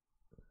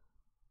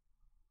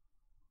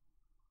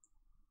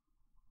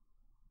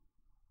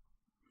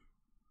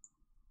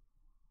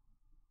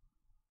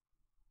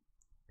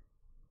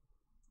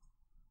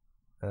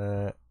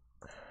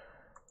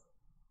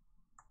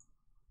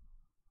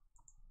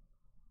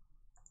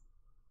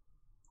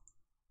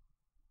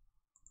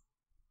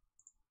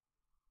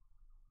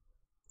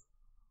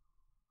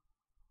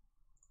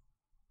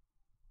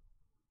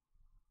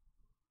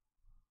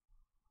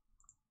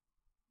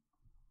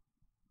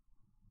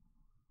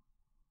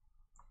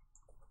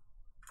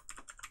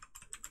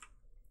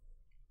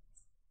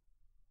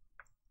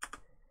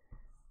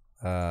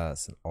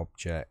 It's an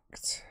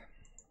object.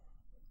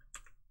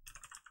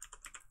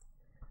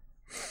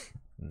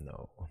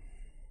 No.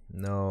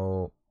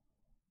 No.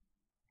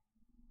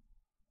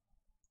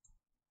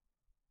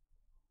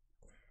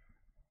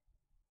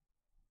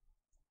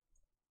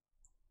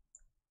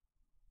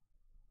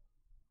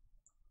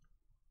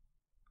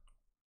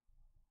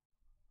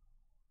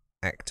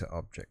 Actor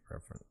object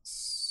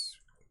reference.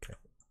 Okay.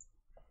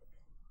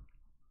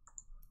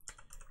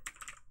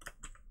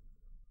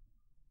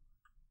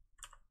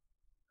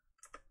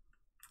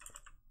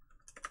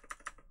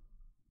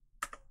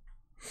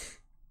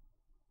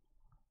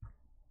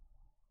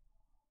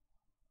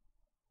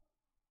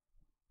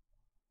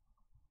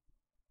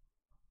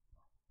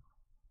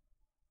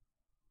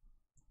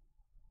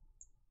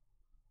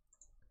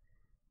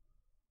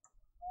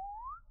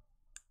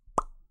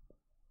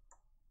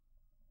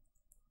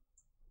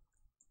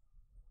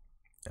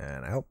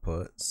 And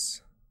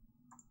outputs.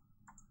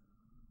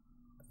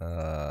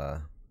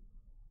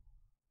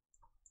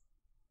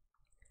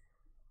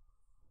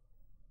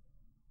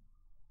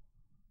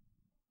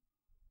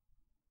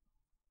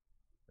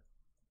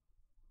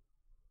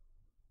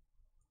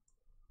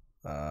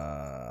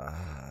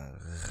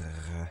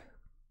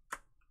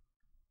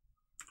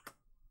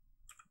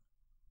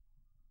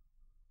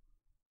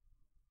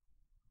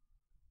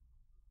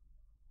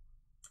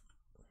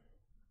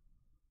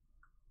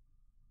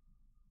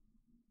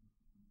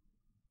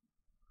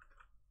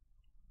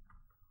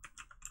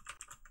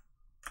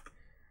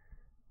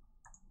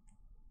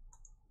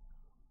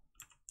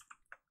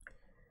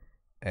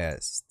 Yeah,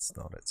 it's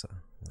not. It's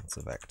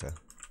a vector.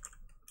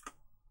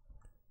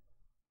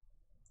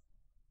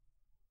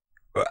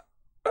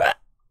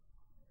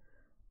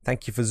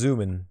 Thank you for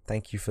zooming.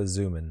 Thank you for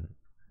zooming.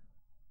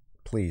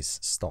 Please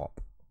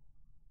stop.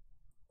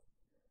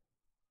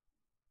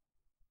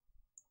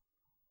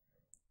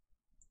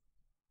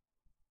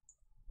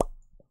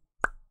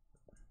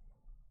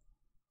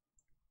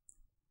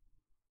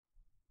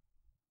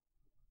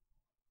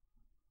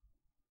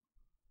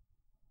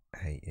 I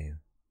hate you.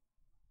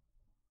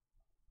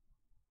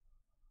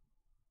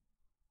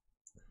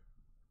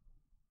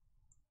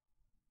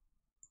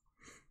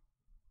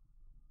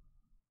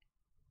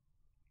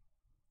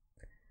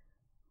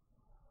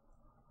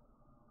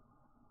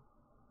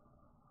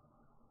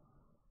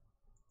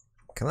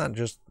 Can that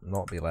just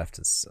not be left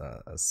as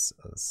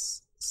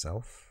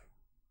self?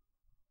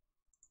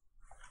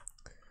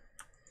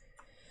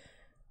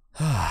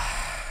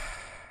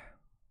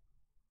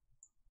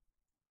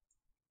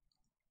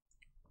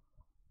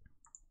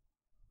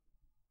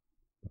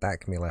 That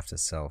can be left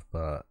as self,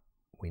 but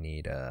we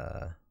need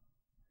a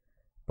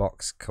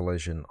box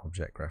collision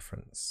object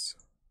reference.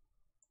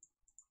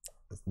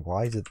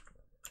 Why did...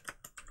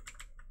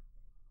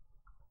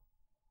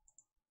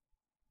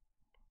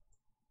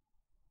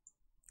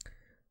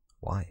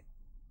 Why?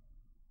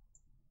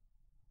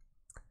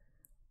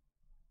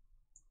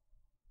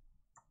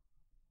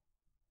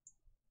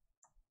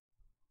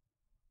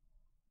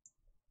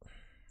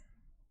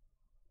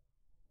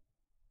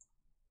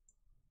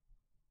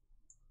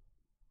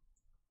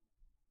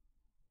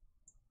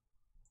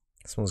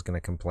 Someone's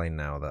gonna complain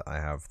now that I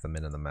have the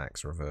min and the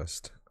max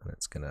reversed, and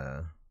it's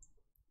gonna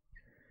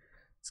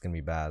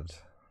be bad.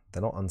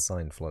 They're not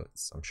unsigned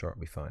floats. I'm sure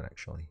it'll be fine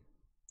actually.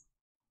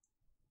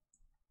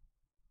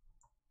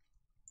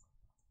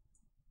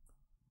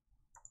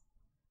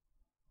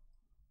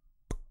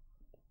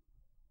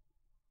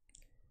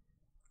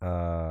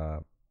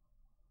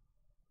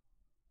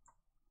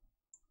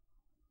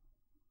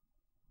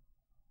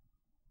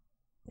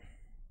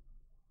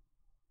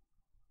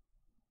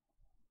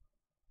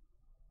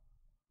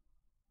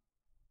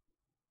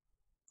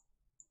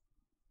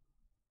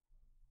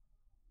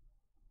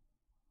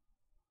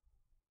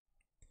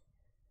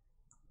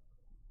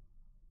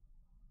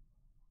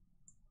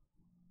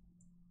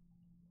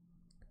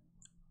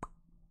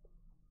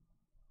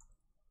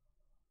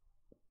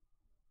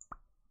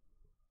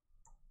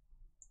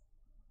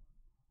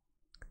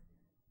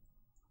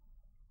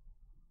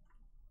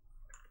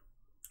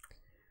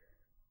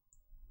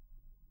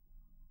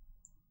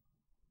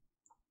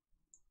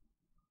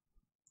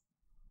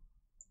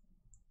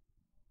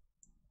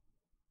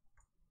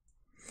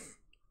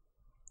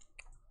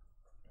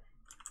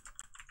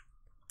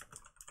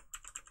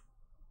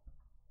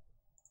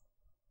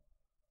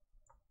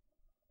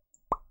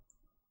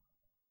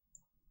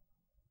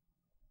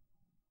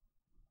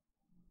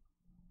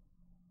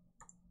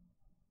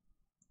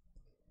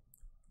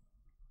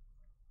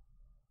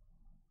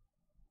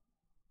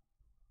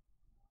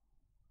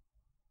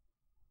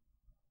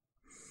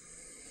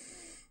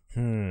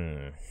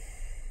 Hmm.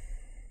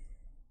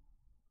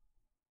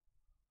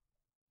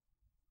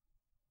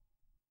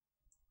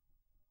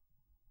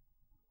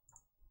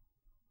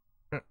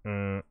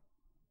 Mm-mm.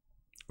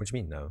 What do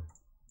you mean, no?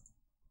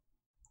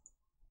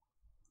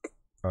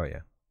 Oh, yeah.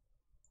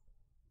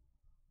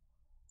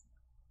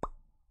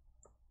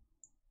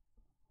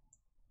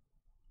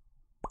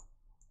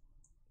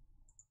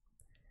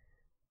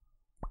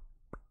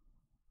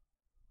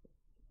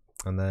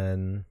 And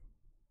then...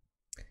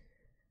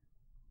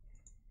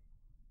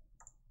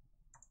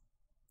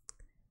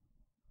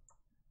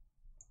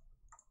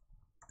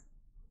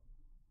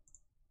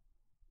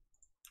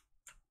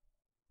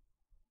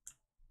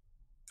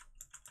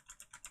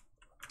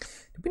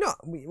 Did we not...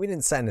 We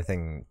didn't set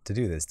anything to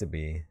do this, did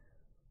we?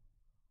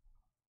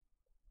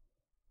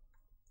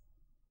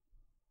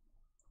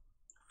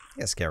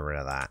 Let's get rid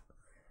of that.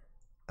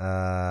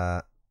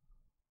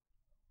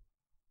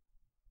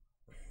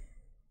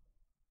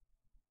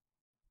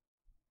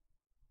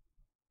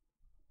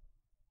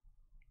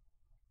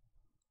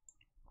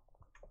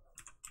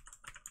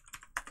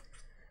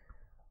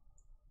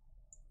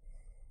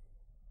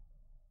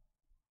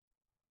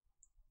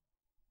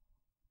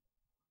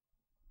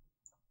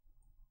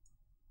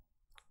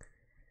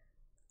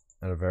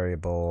 And a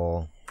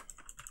variable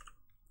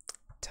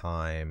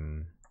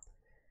time.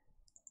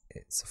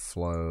 It's a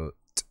float.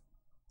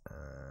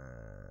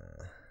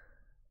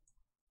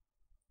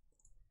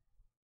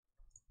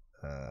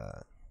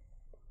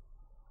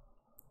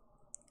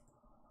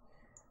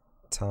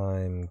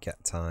 Time,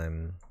 get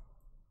time.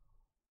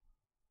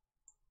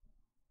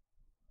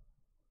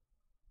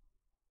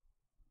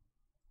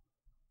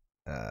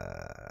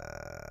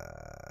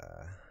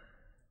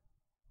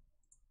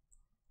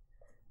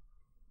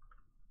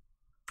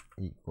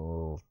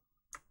 Equal.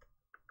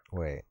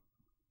 Wait.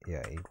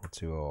 Yeah, equal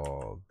to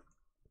or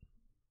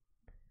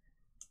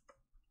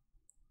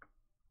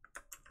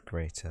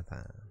greater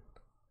than.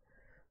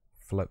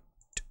 Float.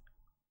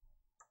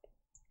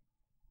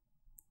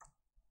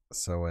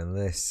 So when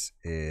this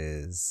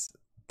is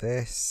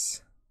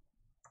this,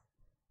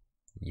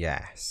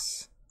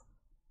 yes.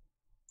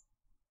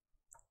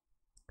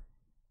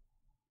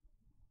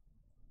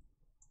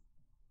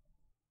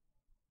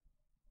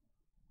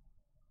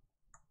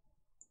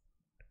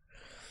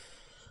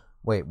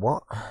 Wait,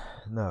 what?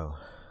 No.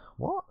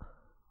 What?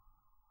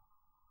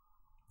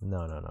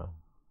 No.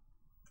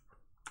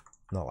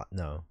 Not like,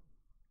 no.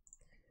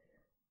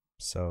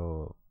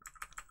 So,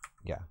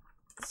 yeah.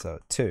 So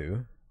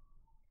 2.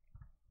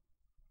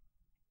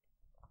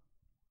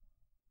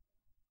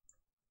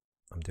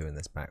 I'm doing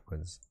this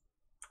backwards.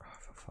 Oh,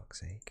 for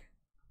fuck's sake.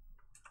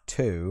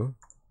 2.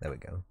 There we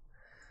go.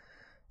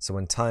 So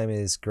when time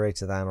is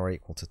greater than or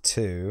equal to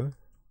 2,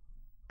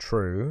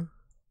 true.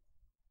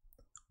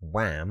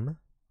 Wham.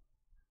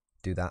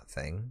 Do that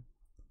thing.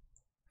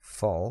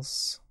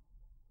 False.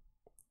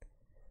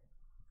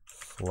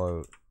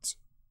 Float.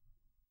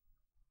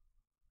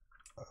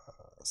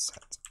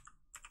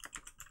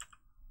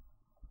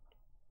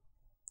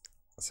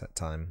 Set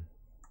time.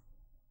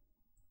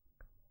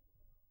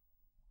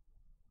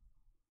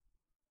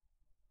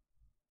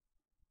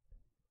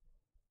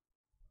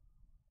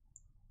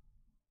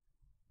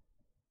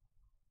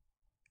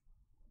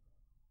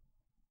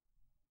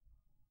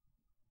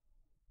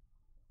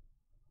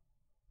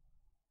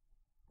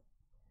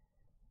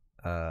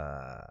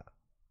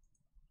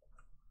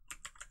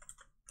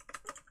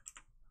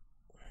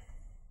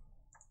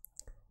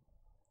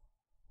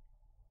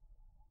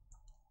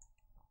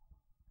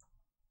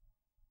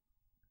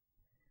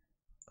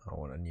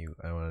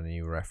 I want a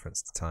new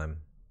reference to time.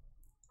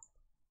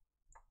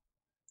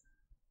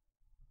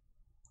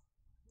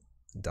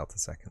 Delta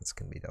seconds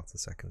can be delta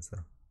seconds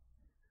though.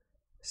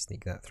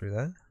 Sneak that through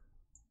there.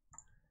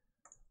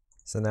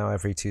 So now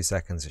every 2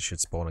 seconds it should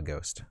spawn a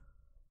ghost.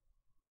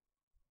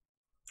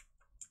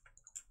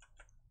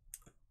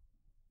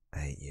 I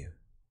hate you.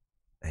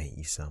 I hate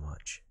you so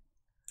much.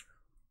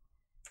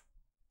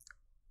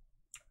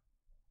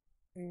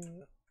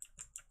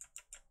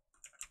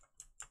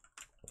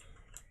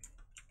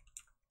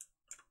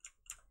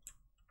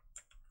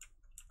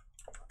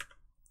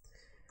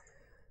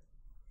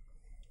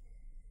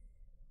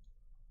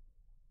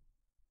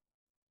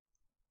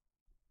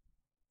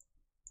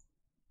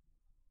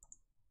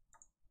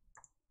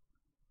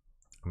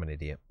 I'm an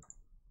idiot.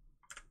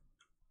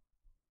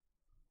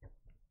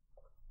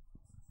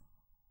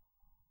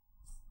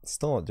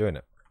 Still not doing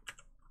it.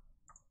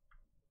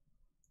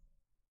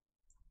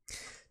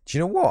 Do you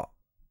know what?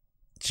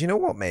 Do you know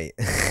what, mate?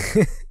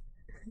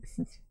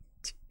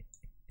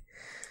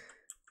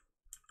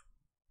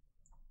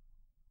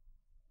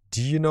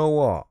 Do you know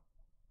what?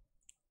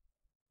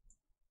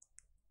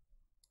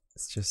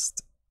 It's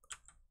just...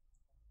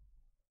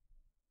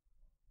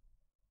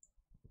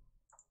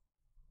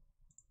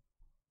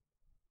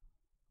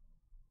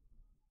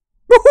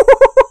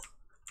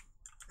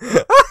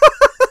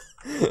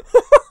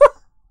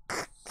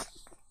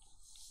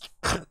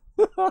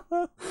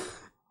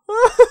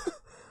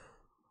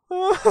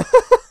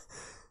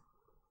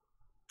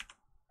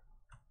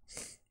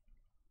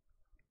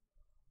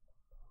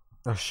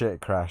 Oh shit,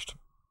 it crashed.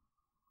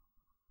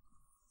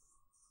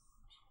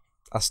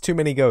 That's too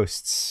many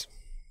ghosts.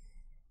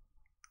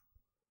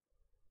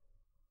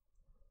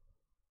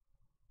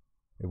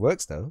 It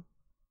works though.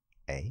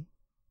 Eh?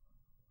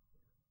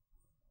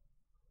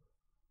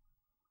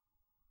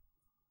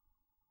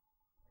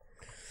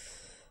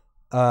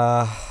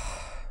 Uh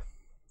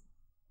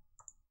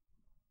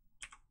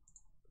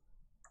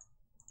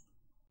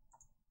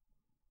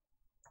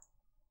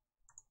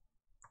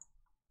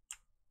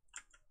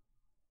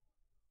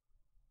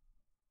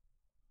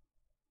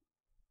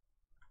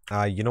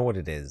you know what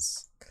it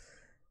is.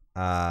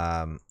 We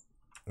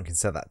can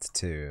set that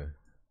to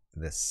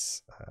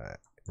this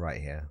right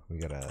here. We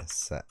gotta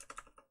set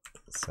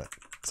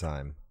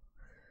time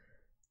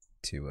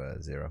to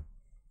 0.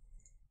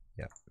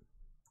 Yep.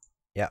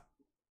 Yep.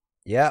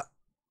 Yep.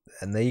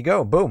 And there you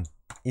go. Boom.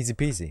 Easy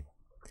peasy.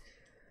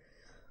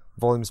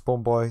 Volume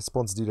spawn boy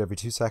spawns a dude every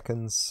 2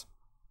 seconds.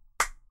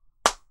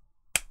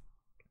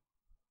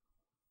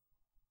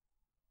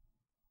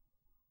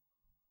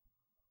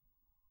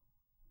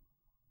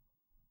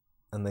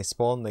 And they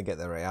spawn, they get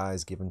their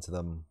AIs given to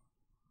them.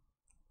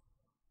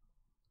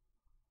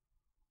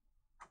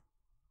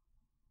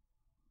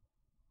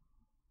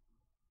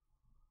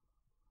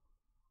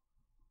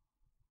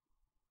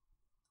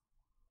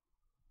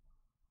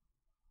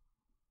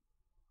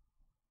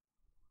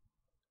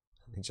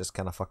 They just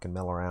kind of fucking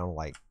mill around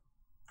like...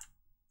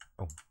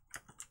 Oh.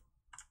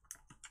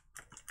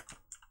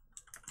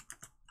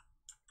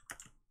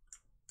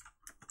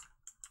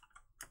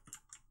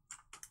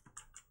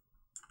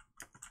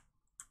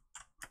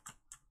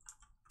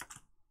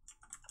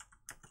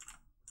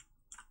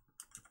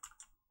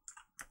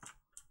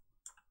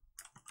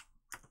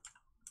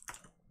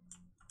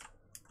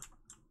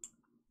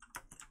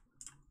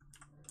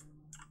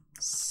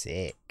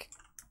 Sick.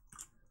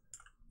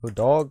 Good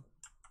dog.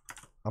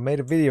 I made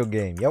a video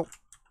game. Yo.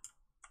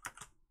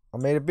 I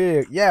made a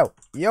video.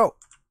 Yo.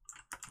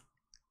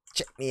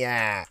 Check me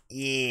out.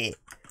 Yeah.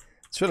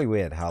 It's really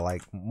weird how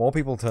like more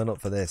people turn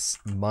up for this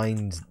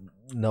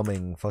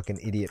mind-numbing fucking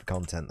idiot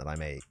content that I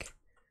make,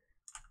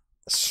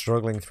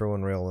 struggling through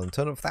Unreal, and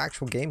turn up for the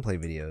actual gameplay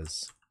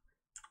videos.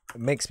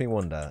 It makes me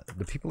wonder: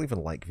 do people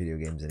even like video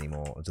games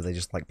anymore, or do they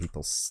just like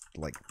people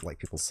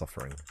people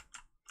suffering?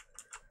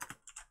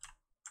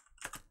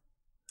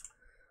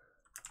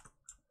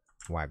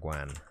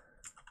 Wagwan.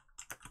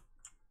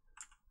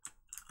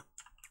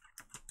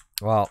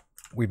 Well,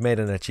 we've made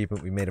an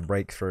achievement. We made a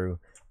breakthrough.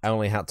 I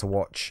only had to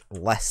watch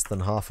less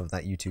than half of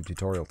that YouTube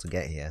tutorial to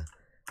get here.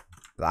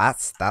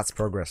 That's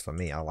progress for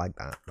me. I like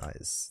that. That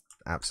is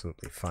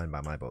absolutely fine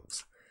by my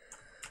books.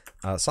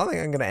 So I think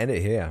I'm going to end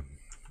it here.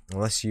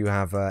 Unless you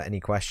have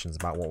any questions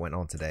about what went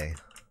on today.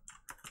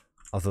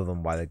 Other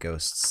than why the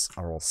ghosts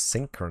are all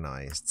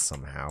synchronized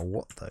somehow.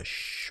 What the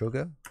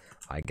sugar?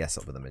 I guess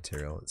up with the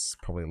material. It's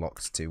probably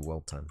locked to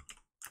world time.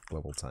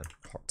 Global time.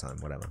 Clock time.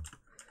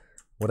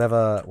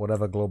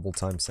 Whatever global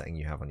time setting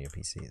you have on your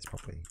PC, it's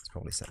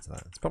probably set to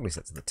that. It's probably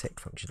set to the tick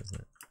function, isn't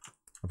it?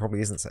 It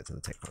probably isn't set to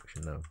the tick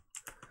function, no.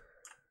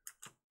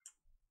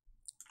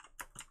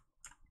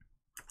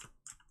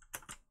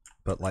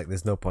 But like,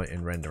 there's no point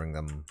in rendering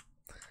them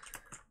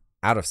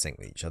out of sync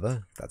with each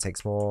other. That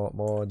takes more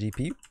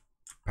GPU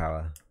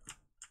power.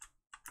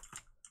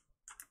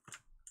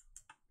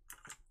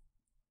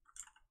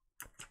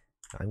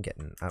 I'm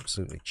getting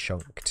absolutely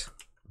chunked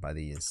by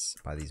these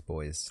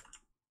boys.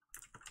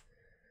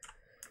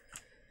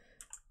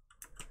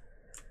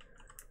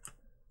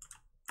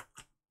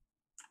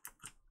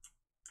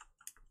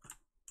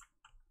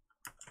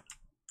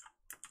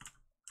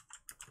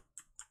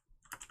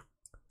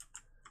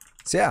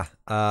 So yeah,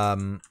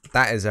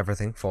 that is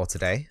everything for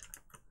today.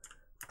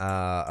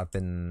 I've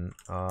been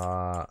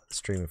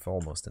streaming for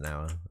almost an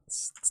hour.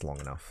 It's long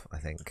enough, I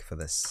think, for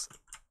this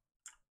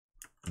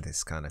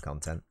kind of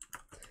content.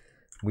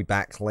 We'll be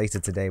back later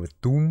today with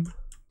Doom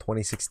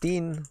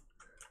 2016.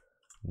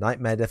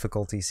 Nightmare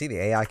difficulty. See the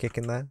AI kick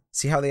in there?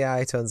 See how the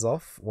AI turns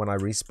off when I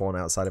respawn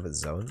outside of its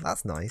zone?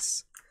 That's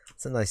nice.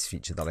 It's a nice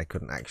feature that I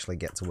couldn't actually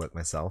get to work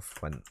myself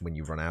when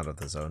you run out of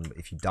the zone. But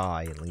if you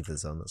die and leave the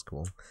zone, that's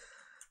cool.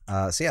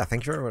 So yeah,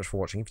 thank you very much for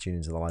watching if you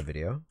tuned into the live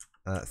video.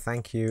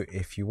 Thank you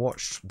if you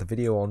watched the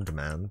video on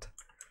demand.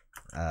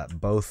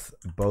 Both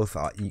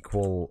are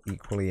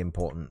equally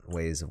important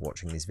ways of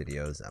watching these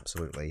videos.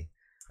 Absolutely.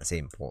 I say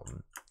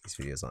important. These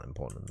videos aren't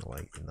important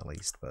in the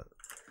least, but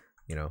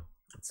you know,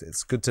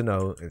 it's good to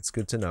know. It's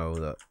good to know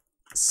that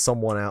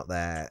someone out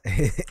there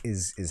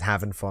is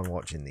having fun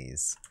watching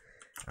these,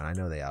 and I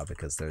know they are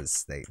because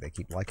they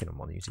keep liking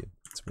them on YouTube.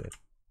 It's weird.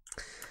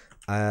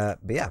 But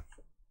yeah,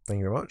 thank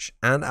you very much,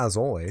 and as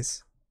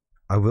always,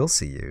 I will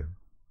see you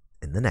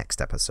in the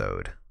next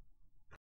episode.